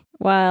 Okay.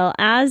 Well,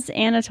 as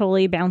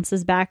Anatoly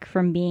bounces back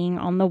from being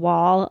on the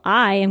wall,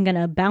 I am going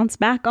to bounce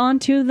back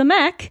onto the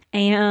mech,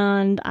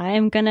 and I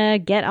am going to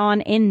get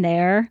on in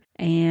there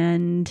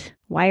and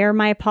wire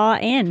my paw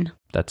in.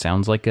 That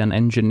sounds like an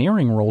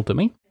engineering roll to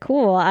me.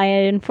 Cool. I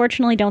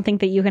unfortunately don't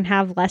think that you can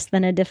have less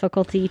than a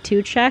difficulty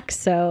 2 check,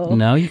 so...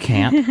 No, you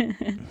can't.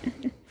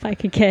 If I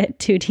could get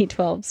 2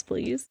 d12s,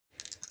 please.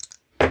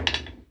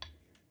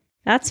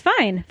 That's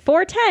fine.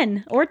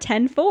 4-10 or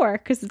 10-4,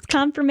 because it's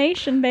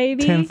confirmation,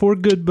 baby.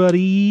 10-4, good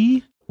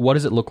buddy. What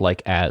does it look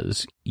like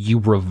as you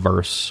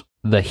reverse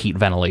the heat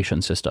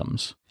ventilation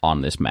systems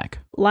on this mech?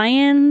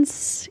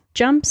 Lyons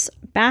jumps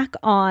back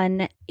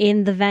on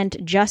in the vent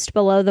just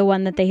below the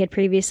one that they had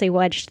previously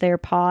wedged their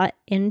paw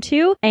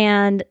into,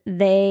 and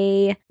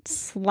they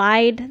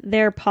slide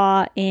their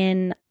paw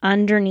in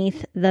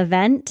underneath the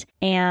vent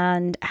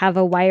and have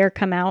a wire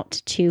come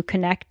out to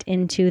connect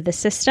into the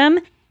system.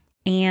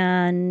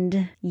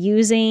 And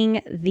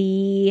using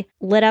the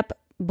lit up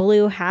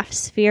blue half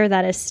sphere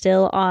that is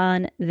still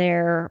on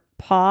their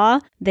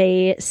paw,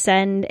 they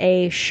send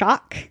a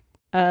shock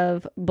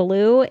of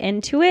blue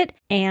into it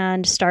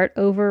and start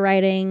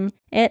overriding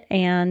it.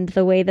 And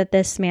the way that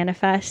this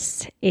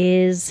manifests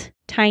is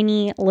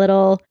tiny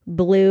little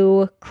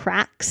blue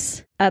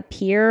cracks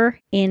appear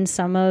in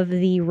some of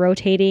the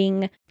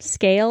rotating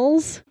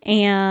scales,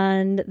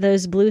 and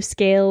those blue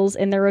scales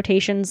in their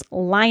rotations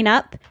line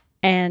up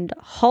and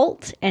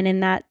halt, and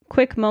in that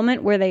quick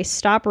moment where they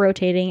stop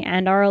rotating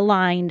and are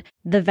aligned,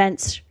 the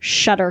vents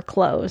shutter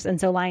close. And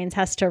so Lyons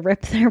has to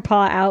rip their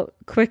paw out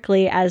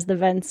quickly as the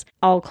vents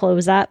all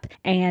close up,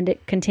 and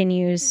it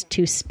continues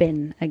to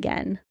spin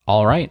again.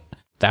 All right.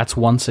 That's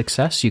one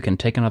success. You can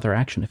take another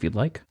action if you'd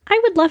like. I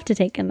would love to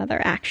take another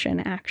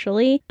action,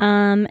 actually.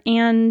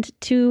 And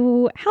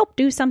to help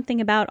do something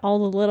about all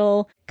the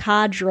little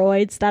Ka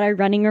droids that are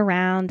running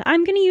around,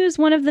 I'm going to use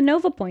one of the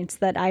Nova points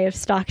that I have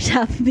stocked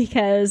up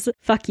because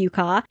fuck you,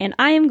 Ka. And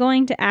I am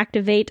going to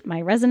activate my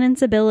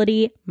resonance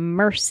ability,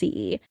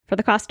 Mercy. For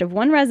the cost of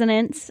 1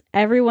 resonance,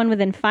 everyone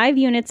within 5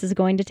 units is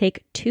going to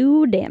take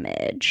 2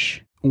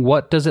 damage.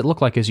 What does it look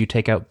like as you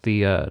take out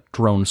the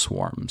drone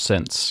swarm,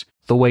 since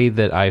the way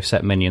that I've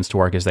set minions to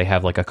work is they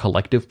have like a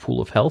collective pool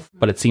of health,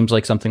 but it seems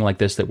like something like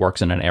this that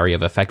works in an area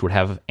of effect would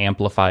have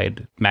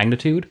amplified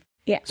magnitude.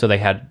 Yeah. So they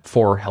had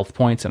 4 health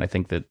points, and I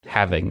think that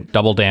having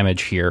double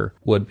damage here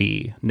would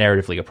be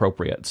narratively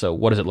appropriate. So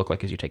what does it look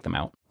like as you take them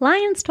out?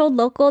 Lyons told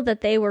Local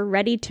that they were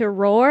ready to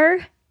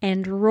roar,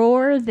 and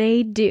roar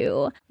they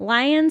do.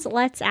 Lyons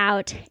lets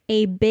out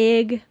a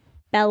big,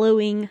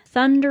 bellowing,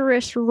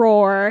 thunderous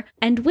roar,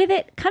 and with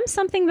it comes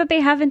something that they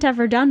haven't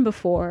ever done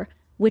before,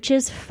 which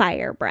is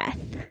fire breath.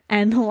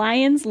 And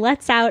Lyons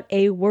lets out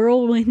a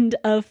whirlwind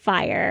of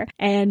fire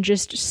and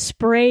just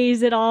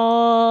sprays it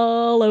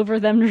all over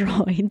them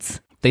droids.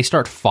 They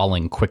start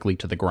falling quickly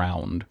to the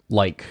ground,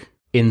 like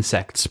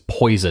insects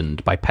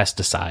poisoned by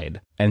pesticide,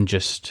 and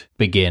just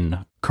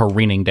begin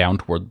careening down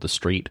toward the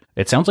street.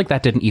 It sounds like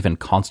that didn't even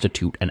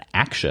constitute an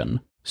action,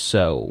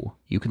 so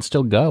you can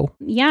still go.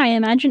 Yeah, I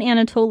imagine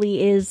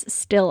Anatoly is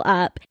still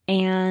up,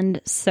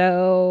 and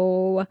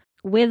so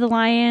with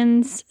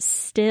Lyons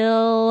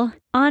still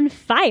on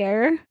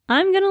fire,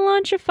 I'm gonna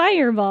launch a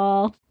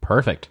fireball.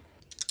 Perfect.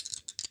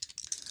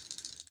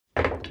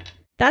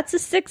 That's a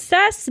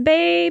success,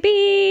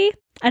 baby!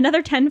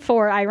 Another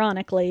 10-4,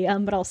 ironically,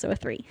 but also a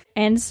 3.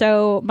 And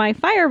so my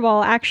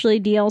fireball actually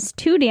deals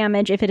 2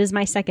 damage if it is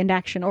my second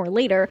action or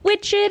later,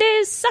 which it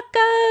is,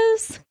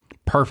 suckers!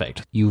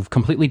 Perfect. You've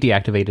completely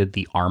deactivated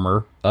the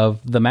armor of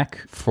the mech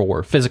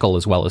for physical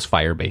as well as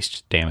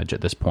fire-based damage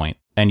at this point.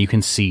 And you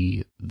can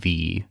see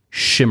the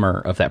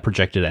shimmer of that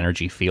projected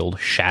energy field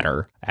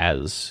shatter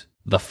as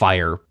the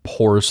fire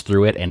pours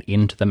through it and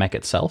into the mech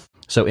itself.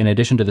 So in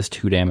addition to this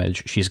 2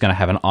 damage, she's going to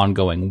have an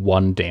ongoing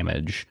 1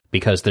 damage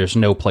because there's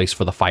no place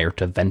for the fire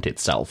to vent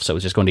itself. So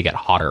it's just going to get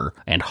hotter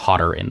and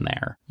hotter in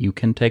there. You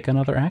can take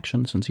another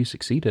action since you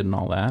succeeded and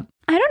all that.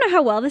 I don't know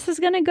how well this is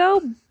going to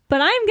go,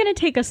 but I'm going to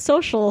take a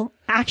social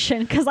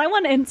action because I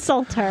want to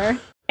insult her.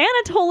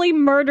 Anatoly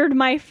murdered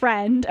my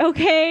friend,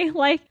 okay?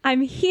 Like,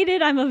 I'm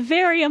heated, I'm a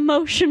very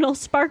emotional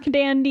spark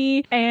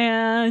dandy,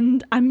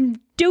 and I'm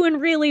doing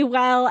really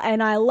well,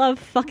 and I love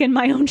fucking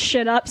my own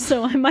shit up,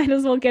 so I might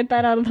as well get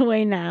that out of the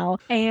way now.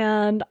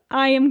 And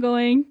I am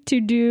going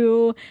to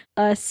do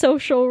a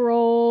social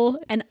roll,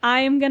 and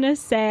I am going to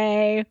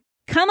say,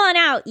 come on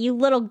out, you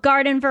little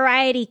garden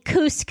variety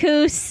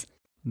couscous.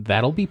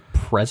 That'll be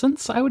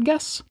presence, I would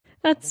guess.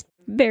 That's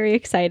very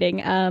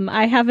exciting.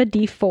 I have a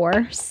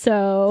D4,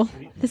 so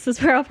this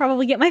is where I'll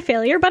probably get my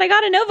failure, but I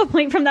got a Nova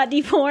point from that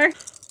D4.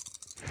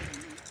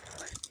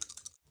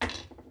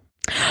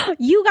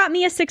 You got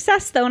me a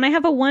success, though, and I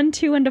have a 1,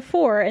 2, and a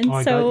 4, and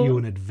I got you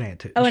an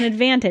advantage. Oh, an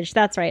advantage.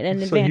 That's right,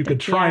 an advantage. So you could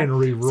try and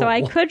re-roll. So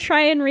I could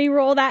try and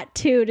re-roll that,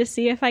 too, to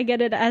see if I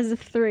get it as a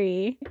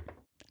 3.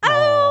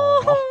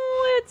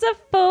 Oh, it's a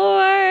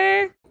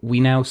 4! We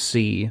now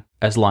see,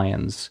 as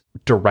Lyons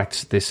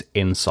directs this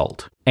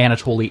insult,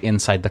 Anatoly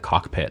inside the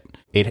cockpit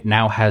It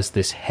now has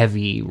this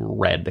heavy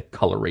red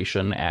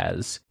coloration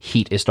as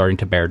heat is starting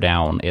to bear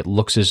down. It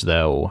looks as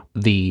though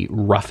the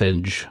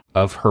roughage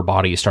of her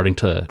body is starting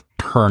to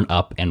turn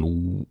up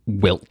and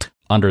wilt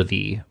under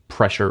the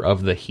pressure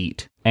of the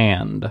heat.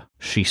 And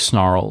she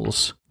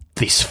snarls,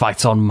 "This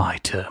fight's on my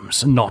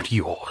terms, not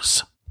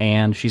yours."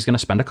 And she's going to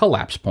spend a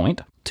collapse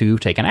point to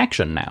take an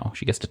action now.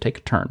 She gets to take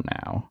a turn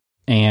now.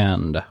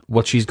 And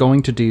what she's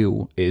going to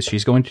do is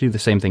she's going to do the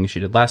same thing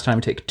she did last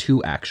time, take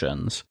 2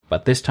 actions.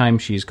 But this time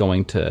she's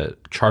going to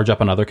charge up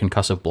another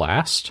concussive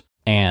blast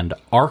and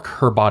arc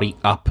her body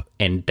up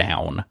and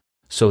down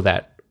so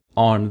that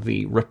on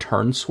the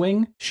return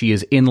swing, she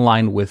is in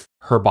line with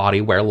her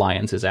body where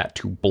Lyons is at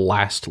to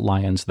blast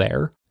Lyons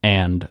there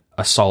and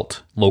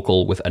assault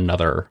Local with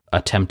another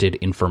attempted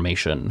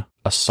information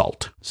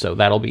assault. So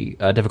that'll be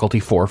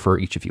difficulty 4 for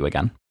each of you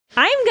again.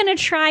 I'm going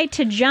to try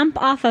to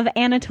jump off of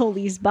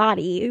Anatoly's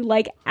body.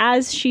 Like,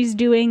 as she's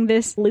doing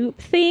this loop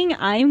thing,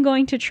 I'm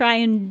going to try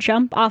and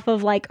jump off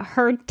of, like,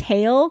 her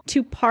tail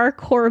to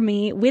parkour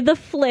me with a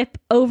flip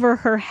over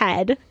her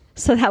head.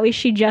 So that way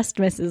she just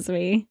misses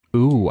me.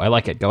 Ooh, I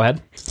like it. Go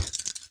ahead.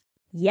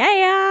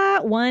 Yeah.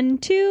 1,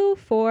 2,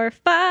 4,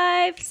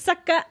 5.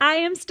 Sucker, I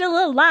am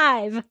still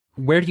alive.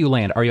 Where do you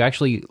land? Are you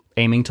actually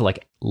aiming to,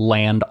 like,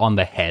 land on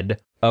the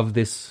head of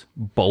this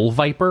bull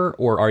viper,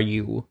 or are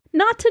you...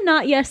 Not to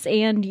not yes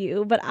and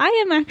you, but I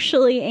am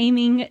actually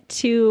aiming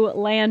to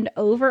land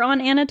over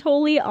on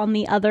Anatoly on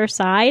the other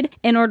side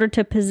in order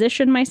to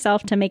position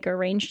myself to make a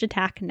ranged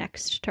attack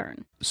next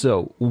turn.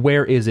 So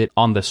where is it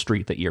on the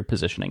street that you're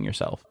positioning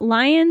yourself?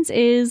 Lyons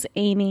is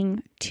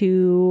aiming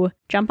to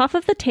jump off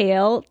of the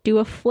tail, do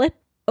a flip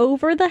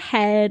over the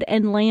head,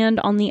 and land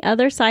on the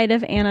other side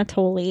of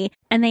Anatoly.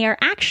 And they are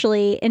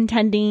actually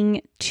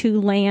intending to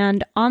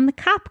land on the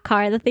cop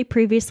car that they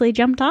previously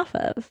jumped off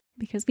of,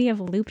 because we have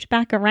looped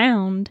back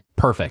around.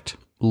 Perfect.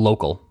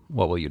 Local,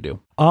 what will you do?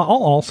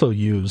 I'll also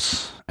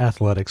use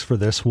athletics for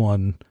this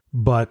one,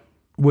 but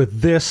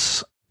with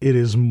this, it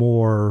is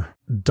more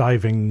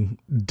diving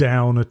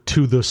down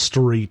to the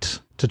street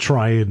to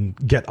try and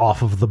get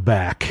off of the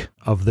back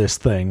of this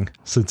thing,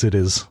 since it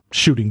is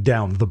shooting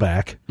down the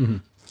back. Mm-hmm.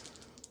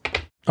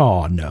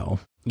 Oh, no.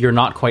 You're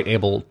not quite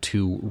able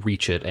to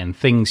reach it, and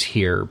things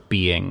here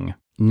being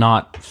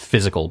not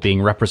physical,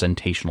 being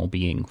representational,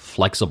 being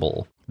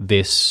flexible,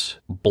 this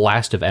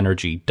blast of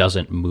energy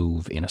doesn't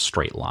move in a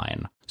straight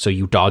line. So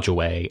you dodge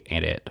away,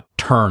 and it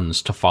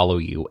turns to follow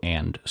you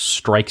and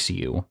strikes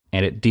you,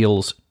 and it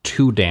deals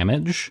 2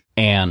 damage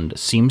and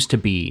seems to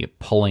be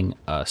pulling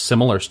a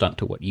similar stunt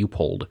to what you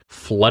pulled,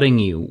 flooding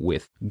you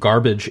with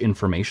garbage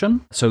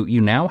information. So you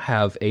now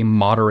have a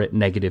moderate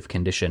negative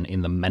condition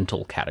in the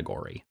mental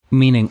category,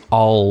 meaning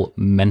all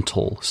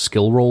mental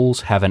skill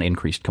rolls have an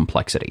increased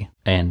complexity,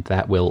 and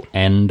that will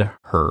end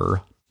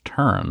her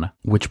turn,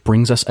 which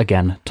brings us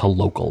again to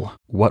Local.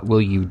 What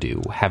will you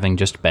do, having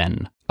just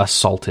been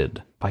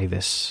assaulted by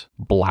this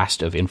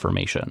blast of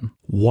information?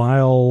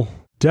 While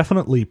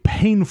definitely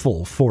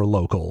painful for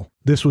Local,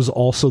 this was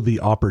also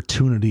the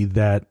opportunity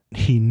that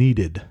he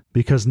needed,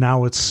 because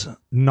now it's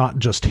not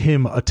just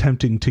him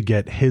attempting to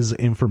get his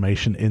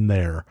information in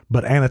there,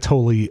 but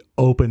Anatoly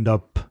opened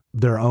up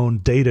their own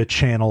data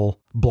channel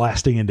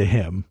blasting into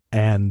him.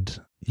 And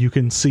you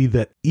can see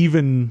that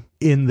even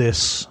in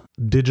this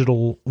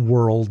digital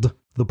world,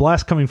 the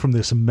blast coming from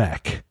this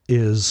mech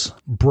is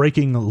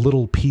breaking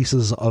little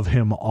pieces of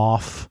him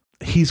off.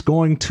 He's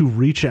going to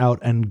reach out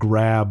and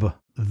grab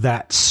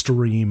that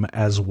stream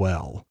as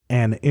well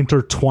and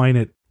intertwine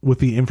it with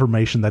the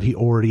information that he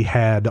already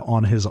had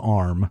on his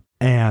arm,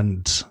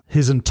 and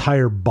his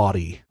entire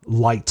body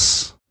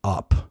lights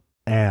up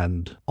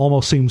and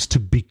almost seems to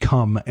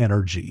become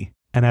energy.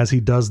 And as he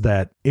does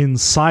that,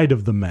 inside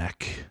of the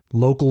mech,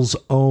 Local's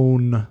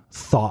own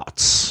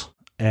thoughts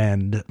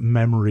and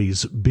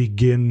memories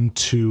begin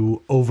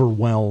to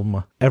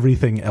overwhelm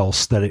everything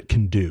else that it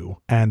can do.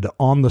 And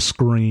on the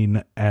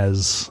screen,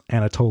 as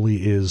Anatoly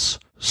is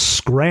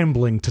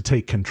scrambling to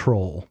take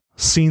control,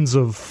 scenes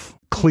of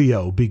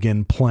Cleo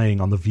begin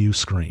playing on the view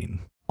screen.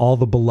 All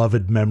the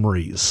beloved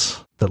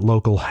memories that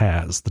Local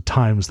has, the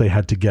times they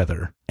had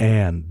together.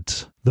 And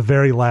the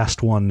very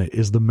last one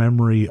is the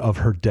memory of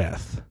her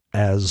death,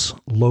 as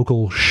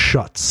Local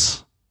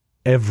shuts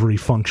every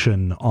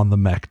function on the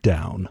mech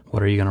down.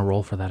 What are you going to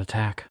roll for that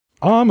attack?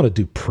 I'm going to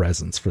do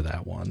presence for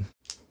that one.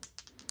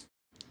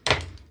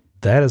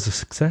 That is a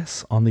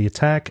success on the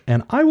attack,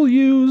 and I will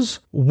use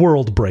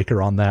World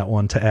Breaker on that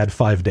one to add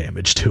 5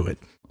 damage to it.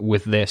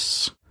 With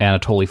this,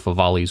 Anatoly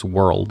Favali's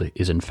world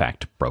is in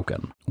fact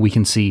broken. We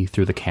can see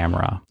through the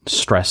camera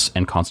stress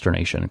and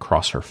consternation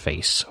cross her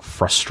face,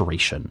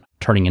 frustration,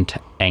 turning into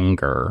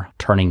anger,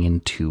 turning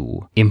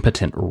into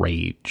impotent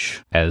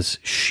rage as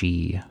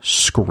she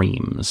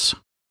screams,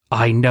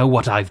 "I know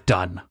what I've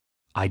done.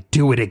 I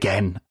do it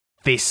again.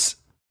 This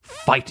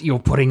fight you're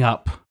putting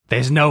up,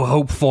 there's no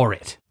hope for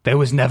it. There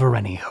was never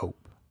any hope.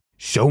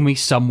 Show me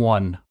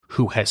someone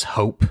who has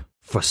hope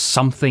for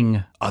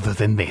something other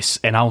than this,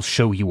 and I'll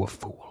show you a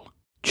fool.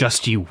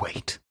 Just you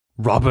wait.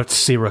 Robert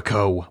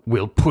Sirico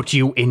will put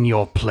you in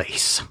your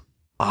place."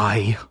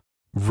 I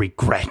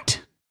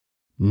regret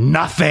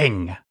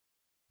nothing.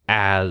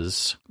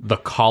 As the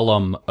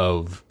column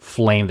of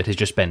flame that has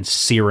just been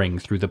searing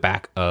through the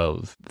back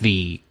of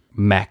the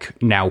mech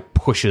now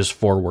pushes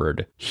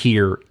forward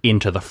here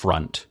into the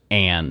front,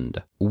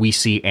 and we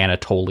see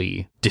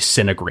Anatoly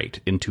disintegrate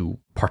into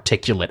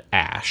particulate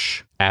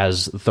ash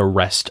as the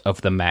rest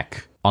of the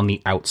mech on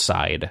the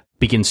outside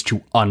begins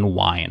to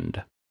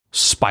unwind,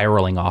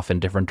 spiraling off in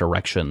different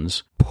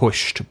directions,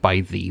 pushed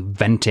by the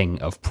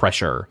venting of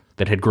pressure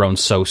that had grown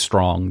so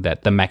strong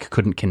that the mech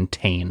couldn't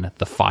contain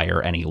the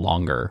fire any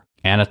longer.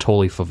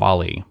 Anatoly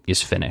Favali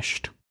is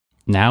finished.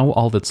 Now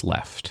all that's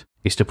left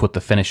is to put the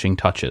finishing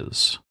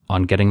touches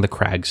on getting the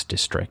Crags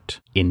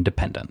district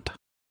independent.